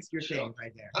thing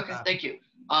right there. Okay, thank you.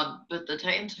 But the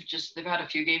Titans they've had a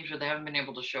few games where they haven't been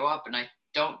able to show up, and I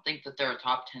don't think that they're a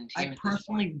top 10 team. I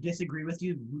personally disagree with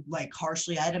you, like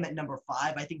harshly. I had them at number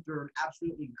 5. I think they're an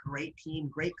absolutely great team,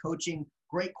 great coaching,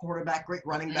 great quarterback, great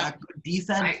running back, good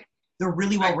defense. They're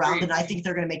really well rounded. I think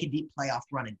they're going to make a deep playoff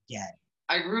run again.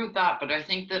 I agree with that, but I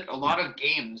think that a lot of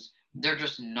games they're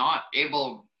just not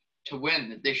able to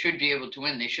win. They should be able to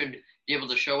win. They should be able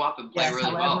to show up and play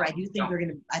really well. However, I think they're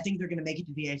gonna make it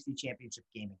to the AFC Championship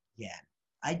game again.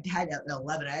 I had at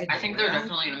 11. I think they're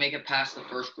definitely going to make it past the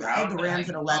first round. I had the Rams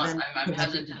at 11. I'm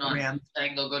hesitant on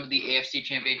saying they'll go to the AFC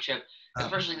Championship,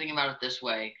 especially thinking about it this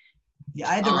way. Yeah,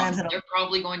 I had the Rams at 11. They're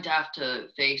probably going to have to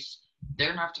face the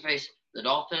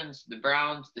Dolphins, the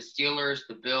Browns, the Steelers,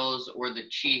 the Bills, or the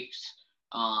Chiefs,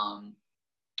 or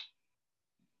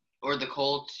the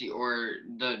Colts, or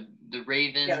the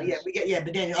Ravens.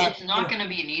 But Daniel, it's not going to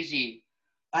be an easy.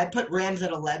 I put Rams at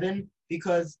 11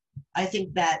 because I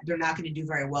think that they're not going to do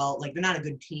very well. Like, they're not a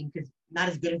good team, because not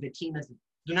as good of a team as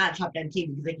they're not a top 10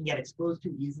 team, because they can get exposed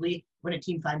too easily when a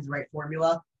team finds the right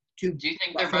formula. Do you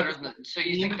think they're better than? So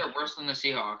you think they're worse than the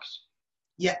Seahawks?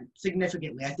 Yeah,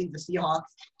 significantly. I think the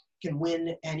Seahawks can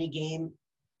win any game,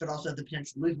 but also have the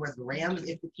potential to lose. Whereas the Rams,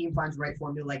 if the team finds the right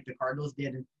formula, like the Cardinals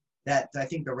did, that I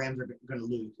think the Rams are going to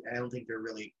lose. I don't think they're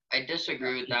really. I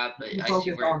disagree with that, but I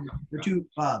see where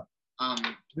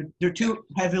they're too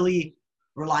heavily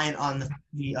reliant on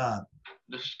the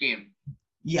scheme.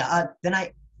 Yeah. Then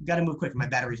I got to move quick. My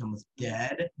battery's almost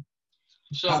dead.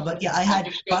 So, but yeah, I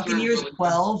had Buccaneers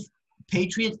 12,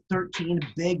 Patriots 13.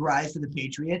 Big rise for the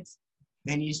Patriots.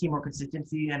 They need to see more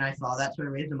consistency, and I saw that, so I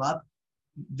raised them up.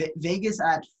 Vegas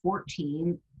at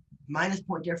 14, minus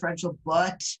point differential,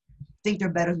 but I think they're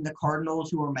better than the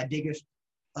Cardinals, who are my biggest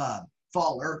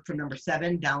faller from number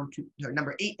 8 down to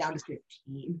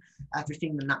 15 after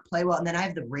seeing them not play well. And then I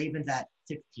have the Ravens at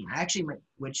 16. I actually might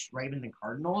switch Ravens and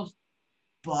Cardinals,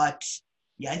 but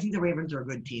yeah, I think the Ravens are a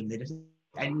good team.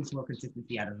 I need some more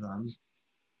consistency out of them.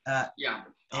 It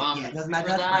doesn't matter.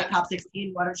 That's my top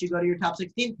 16. Why don't you go to your top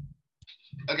 16?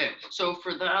 Okay, so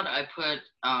for that, I put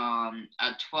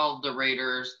at 12 the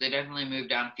Raiders. They definitely moved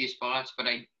down a few spots, but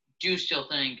I do still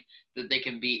think that they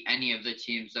can beat any of the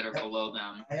teams that are below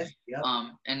them. Yep.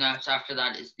 And that's after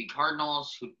that is the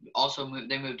Cardinals, who also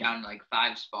moved down like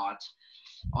 5 spots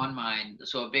on mine,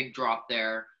 so a big drop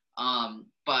there.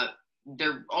 But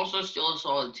they're also still a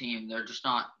solid team. They're just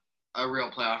not a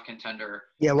real playoff contender.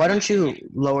 Yeah, why don't you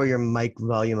lower your mic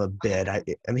volume a bit?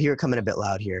 I'm here coming a bit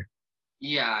loud here.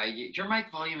 Yeah, your mic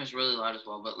volume is really loud as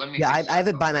well, but let me. Yeah, I have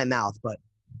it by my mouth, but.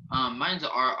 Mine's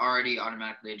are already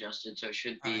automatically adjusted, so it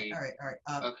should be. All right.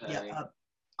 Okay. Yeah,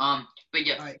 but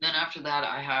yeah, right. Then after that,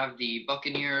 I have the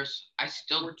Buccaneers. I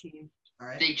still. 14. All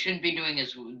right. They shouldn't be doing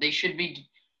as. They should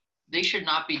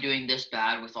not be doing this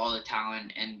bad with all the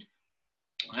talent and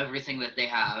everything that they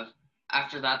have.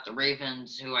 After that, the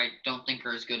Ravens, who I don't think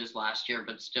are as good as last year,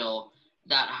 but still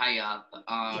that high up,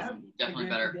 definitely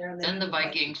better. Then the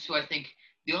Vikings, who I think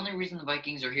the only reason the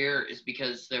Vikings are here is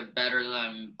because they're better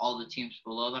than all the teams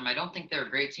below them. I don't think they're a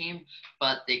great team,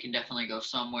 but they can definitely go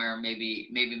somewhere, maybe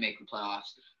make the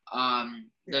playoffs.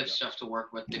 They have stuff to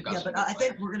work with. But I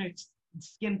think we're going to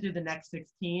skim through the next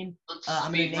 16.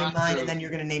 I'm going to name mine, and then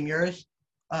you're going to name yours.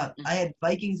 I had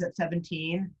Vikings at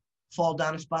 17. Fall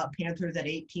down a spot. Panthers at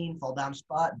 18, fall down a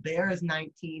spot. Bears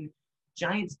 19,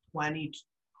 Giants 20,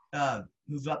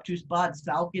 move up 2 spots.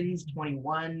 Falcons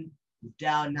 21, move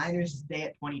down. Niners stay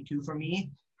at 22 for me.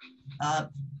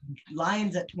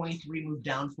 Lions at 23, move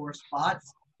down 4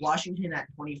 spots. Washington at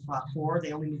 24,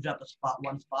 they only moved up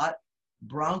 1 spot.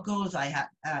 Broncos I had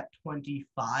at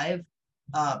 25.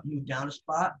 moved down a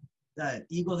spot. The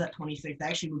Eagles at 26, they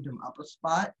actually moved them up a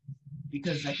spot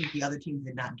because I think the other teams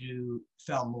did not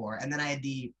fell more. And then I had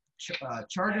the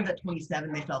Chargers at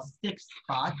 27, they fell 6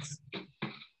 spots.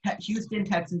 Houston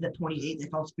Texans at 28, they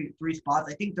fell 3 spots.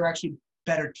 I think they're actually a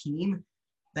better team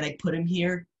that I put them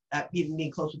here, even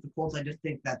being close with the Colts. I just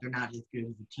think that they're not as good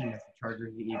as the team as the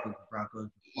Chargers, the Eagles, the Broncos,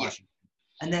 Washington.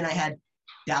 And then I had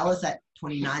Dallas at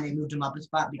 29. They moved them up a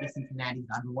spot because Cincinnati's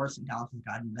gotten worse and Dallas has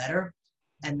gotten better.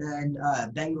 And then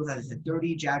Bengals, as I said,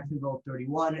 30, Jacksonville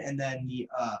 31, and then the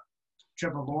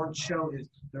Trevor Lawrence show is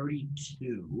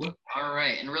 32. All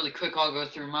right, and really quick, I'll go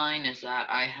through mine. Is that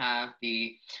I have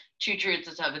the Patriots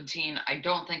at 17. I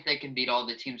don't think they can beat all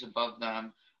the teams above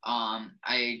them.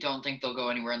 I don't think they'll go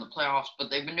anywhere in the playoffs,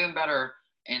 but they've been doing better,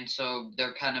 and so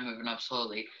they're kind of moving up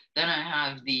slowly. Then I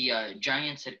have the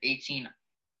Giants at 18.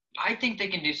 I think they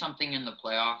can do something in the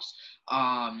playoffs.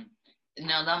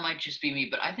 Now that might just be me,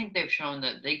 but I think they've shown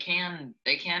that they can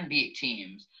beat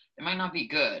teams. They might not be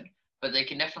good, but they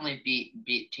can definitely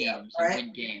beat teams and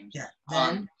win games. Yeah.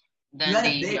 Then you had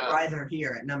a big riser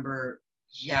here at number.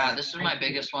 Yeah, this is my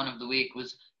biggest one of the week.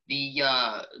 Was the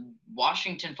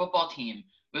Washington football team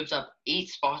moves up 8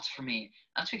 spots for me.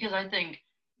 That's because I think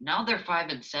now they're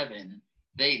 5-7.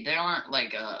 They aren't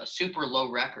like a super low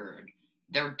record.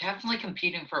 They're definitely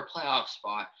competing for a playoff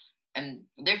spot. And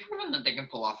they've proven that they can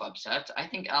pull off upsets. I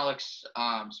think Alex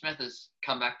Smith is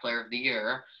comeback player of the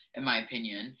year, in my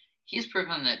opinion. He's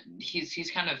proven that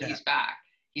he's back.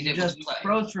 He's able just to play.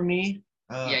 Froze for me.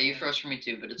 Yeah, you froze for me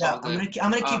too, but it's all good.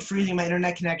 I'm gonna keep freezing. My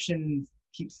internet connection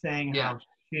keeps saying how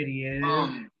shitty it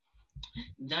is.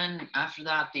 Then after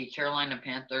that, the Carolina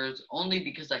Panthers, only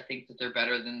because I think that they're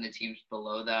better than the teams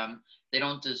below them. They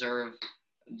don't deserve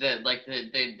that. Like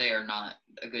they are not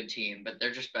a good team, but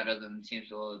they're just better than the teams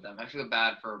below them. I feel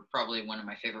bad for probably one of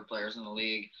my favorite players in the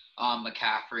league,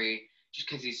 McCaffrey, just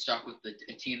because he's stuck with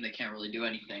a team that can't really do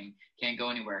anything, can't go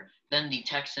anywhere. Then the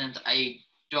Texans, I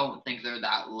don't think they're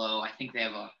that low. I think they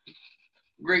have a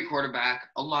great quarterback,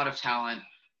 a lot of talent,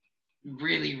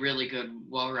 really, really good,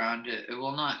 well-rounded.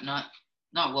 Well, not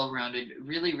well-rounded,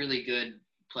 really, really good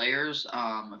players.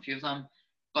 A few of them,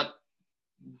 but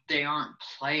they aren't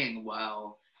playing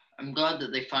well. I'm glad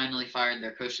that they finally fired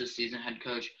their coach this season, head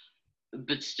coach,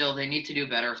 but still they need to do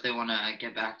better if they want to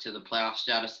get back to the playoff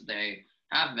status that they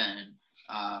have been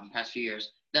past few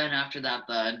years. Then after that,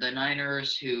 the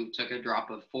Niners, who took a drop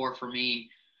of 4 for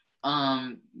me.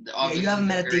 You have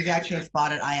them at the exact same spot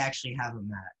that I actually have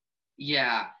them at.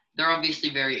 Yeah, they're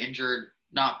obviously very injured,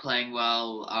 not playing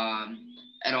well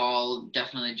at all.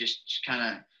 Definitely just kind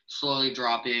of slowly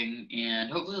dropping, and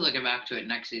hopefully they'll get back to it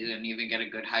next season and even get a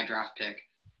good high draft pick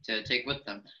to take with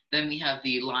them. Then we have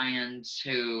the Lions,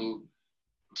 who,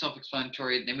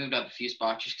 self-explanatory, they moved up a few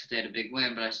spots just because they had a big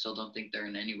win, but I still don't think they're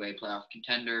in any way playoff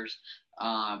contenders.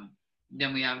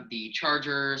 Then we have the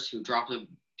Chargers, who dropped a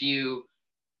few,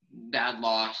 bad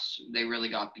loss. They really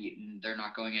got beaten. They're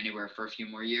not going anywhere for a few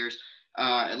more years.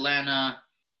 Atlanta,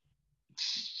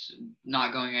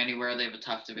 not going anywhere. They have a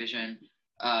tough division.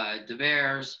 The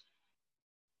Bears,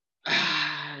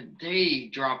 they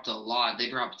dropped a lot. They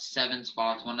dropped 7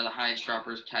 spots, one of the highest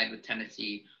droppers, tied with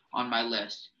Tennessee on my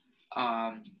list.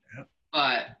 But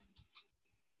I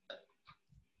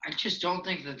just don't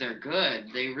think that they're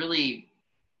good. They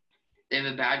have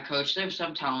a bad coach. They have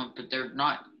some talent, but they're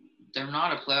not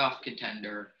a playoff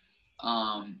contender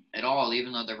at all,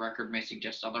 even though their record may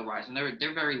suggest otherwise. And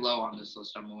they're very low on this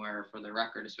list, I'm aware, for their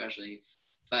record especially.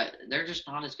 But they're just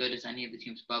not as good as any of the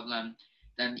teams above them.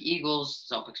 Then the Eagles,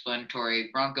 self-explanatory,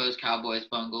 Broncos, Cowboys,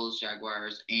 Bengals,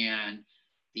 Jaguars, and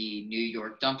the New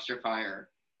York dumpster fire.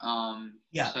 So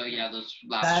those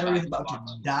last battery's about to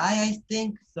die, I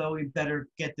think. So we better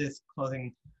get this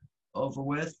closing over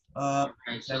with.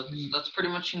 Okay, so that's pretty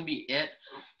much gonna be it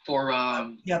for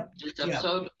this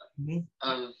episode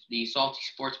of the Salty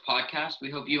Sports Podcast. We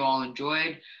hope you all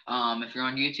enjoyed. If you're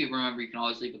on YouTube, remember you can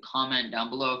always leave a comment down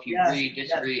below if you agree,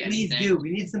 disagree, anything. Please do.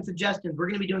 We need some suggestions. We're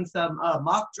gonna be doing some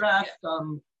mock drafts,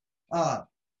 not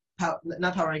power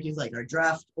rankings, like our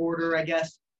draft order, I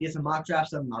guess. Get some mock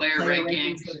drafts, some player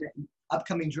rankings for the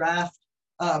upcoming draft.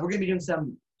 We're gonna be doing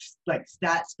some like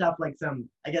stat stuff, like some,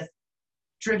 I guess,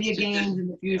 trivia games in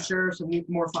the future, some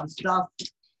more fun stuff.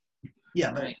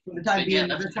 Yeah, but for the time being,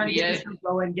 we're trying to get this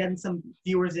going, getting some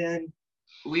viewers in.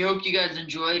 We hope you guys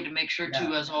enjoyed. Make sure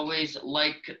to, as always,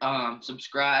 like,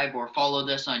 subscribe, or follow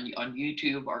this on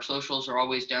YouTube. Our socials are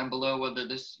always down below, whether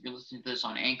you're listening to this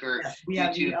on Anchor, we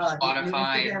YouTube, have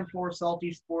Spotify. Instagram for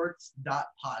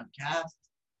saltysports.podcast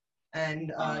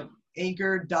and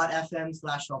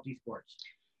anchor.fm/saltysports.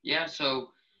 Yeah,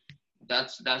 so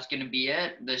that's going to be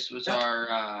it. This was Yep.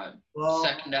 our Well,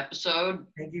 second episode.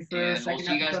 thank you for And second we'll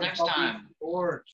see you guys episode of next Talking time. Sports.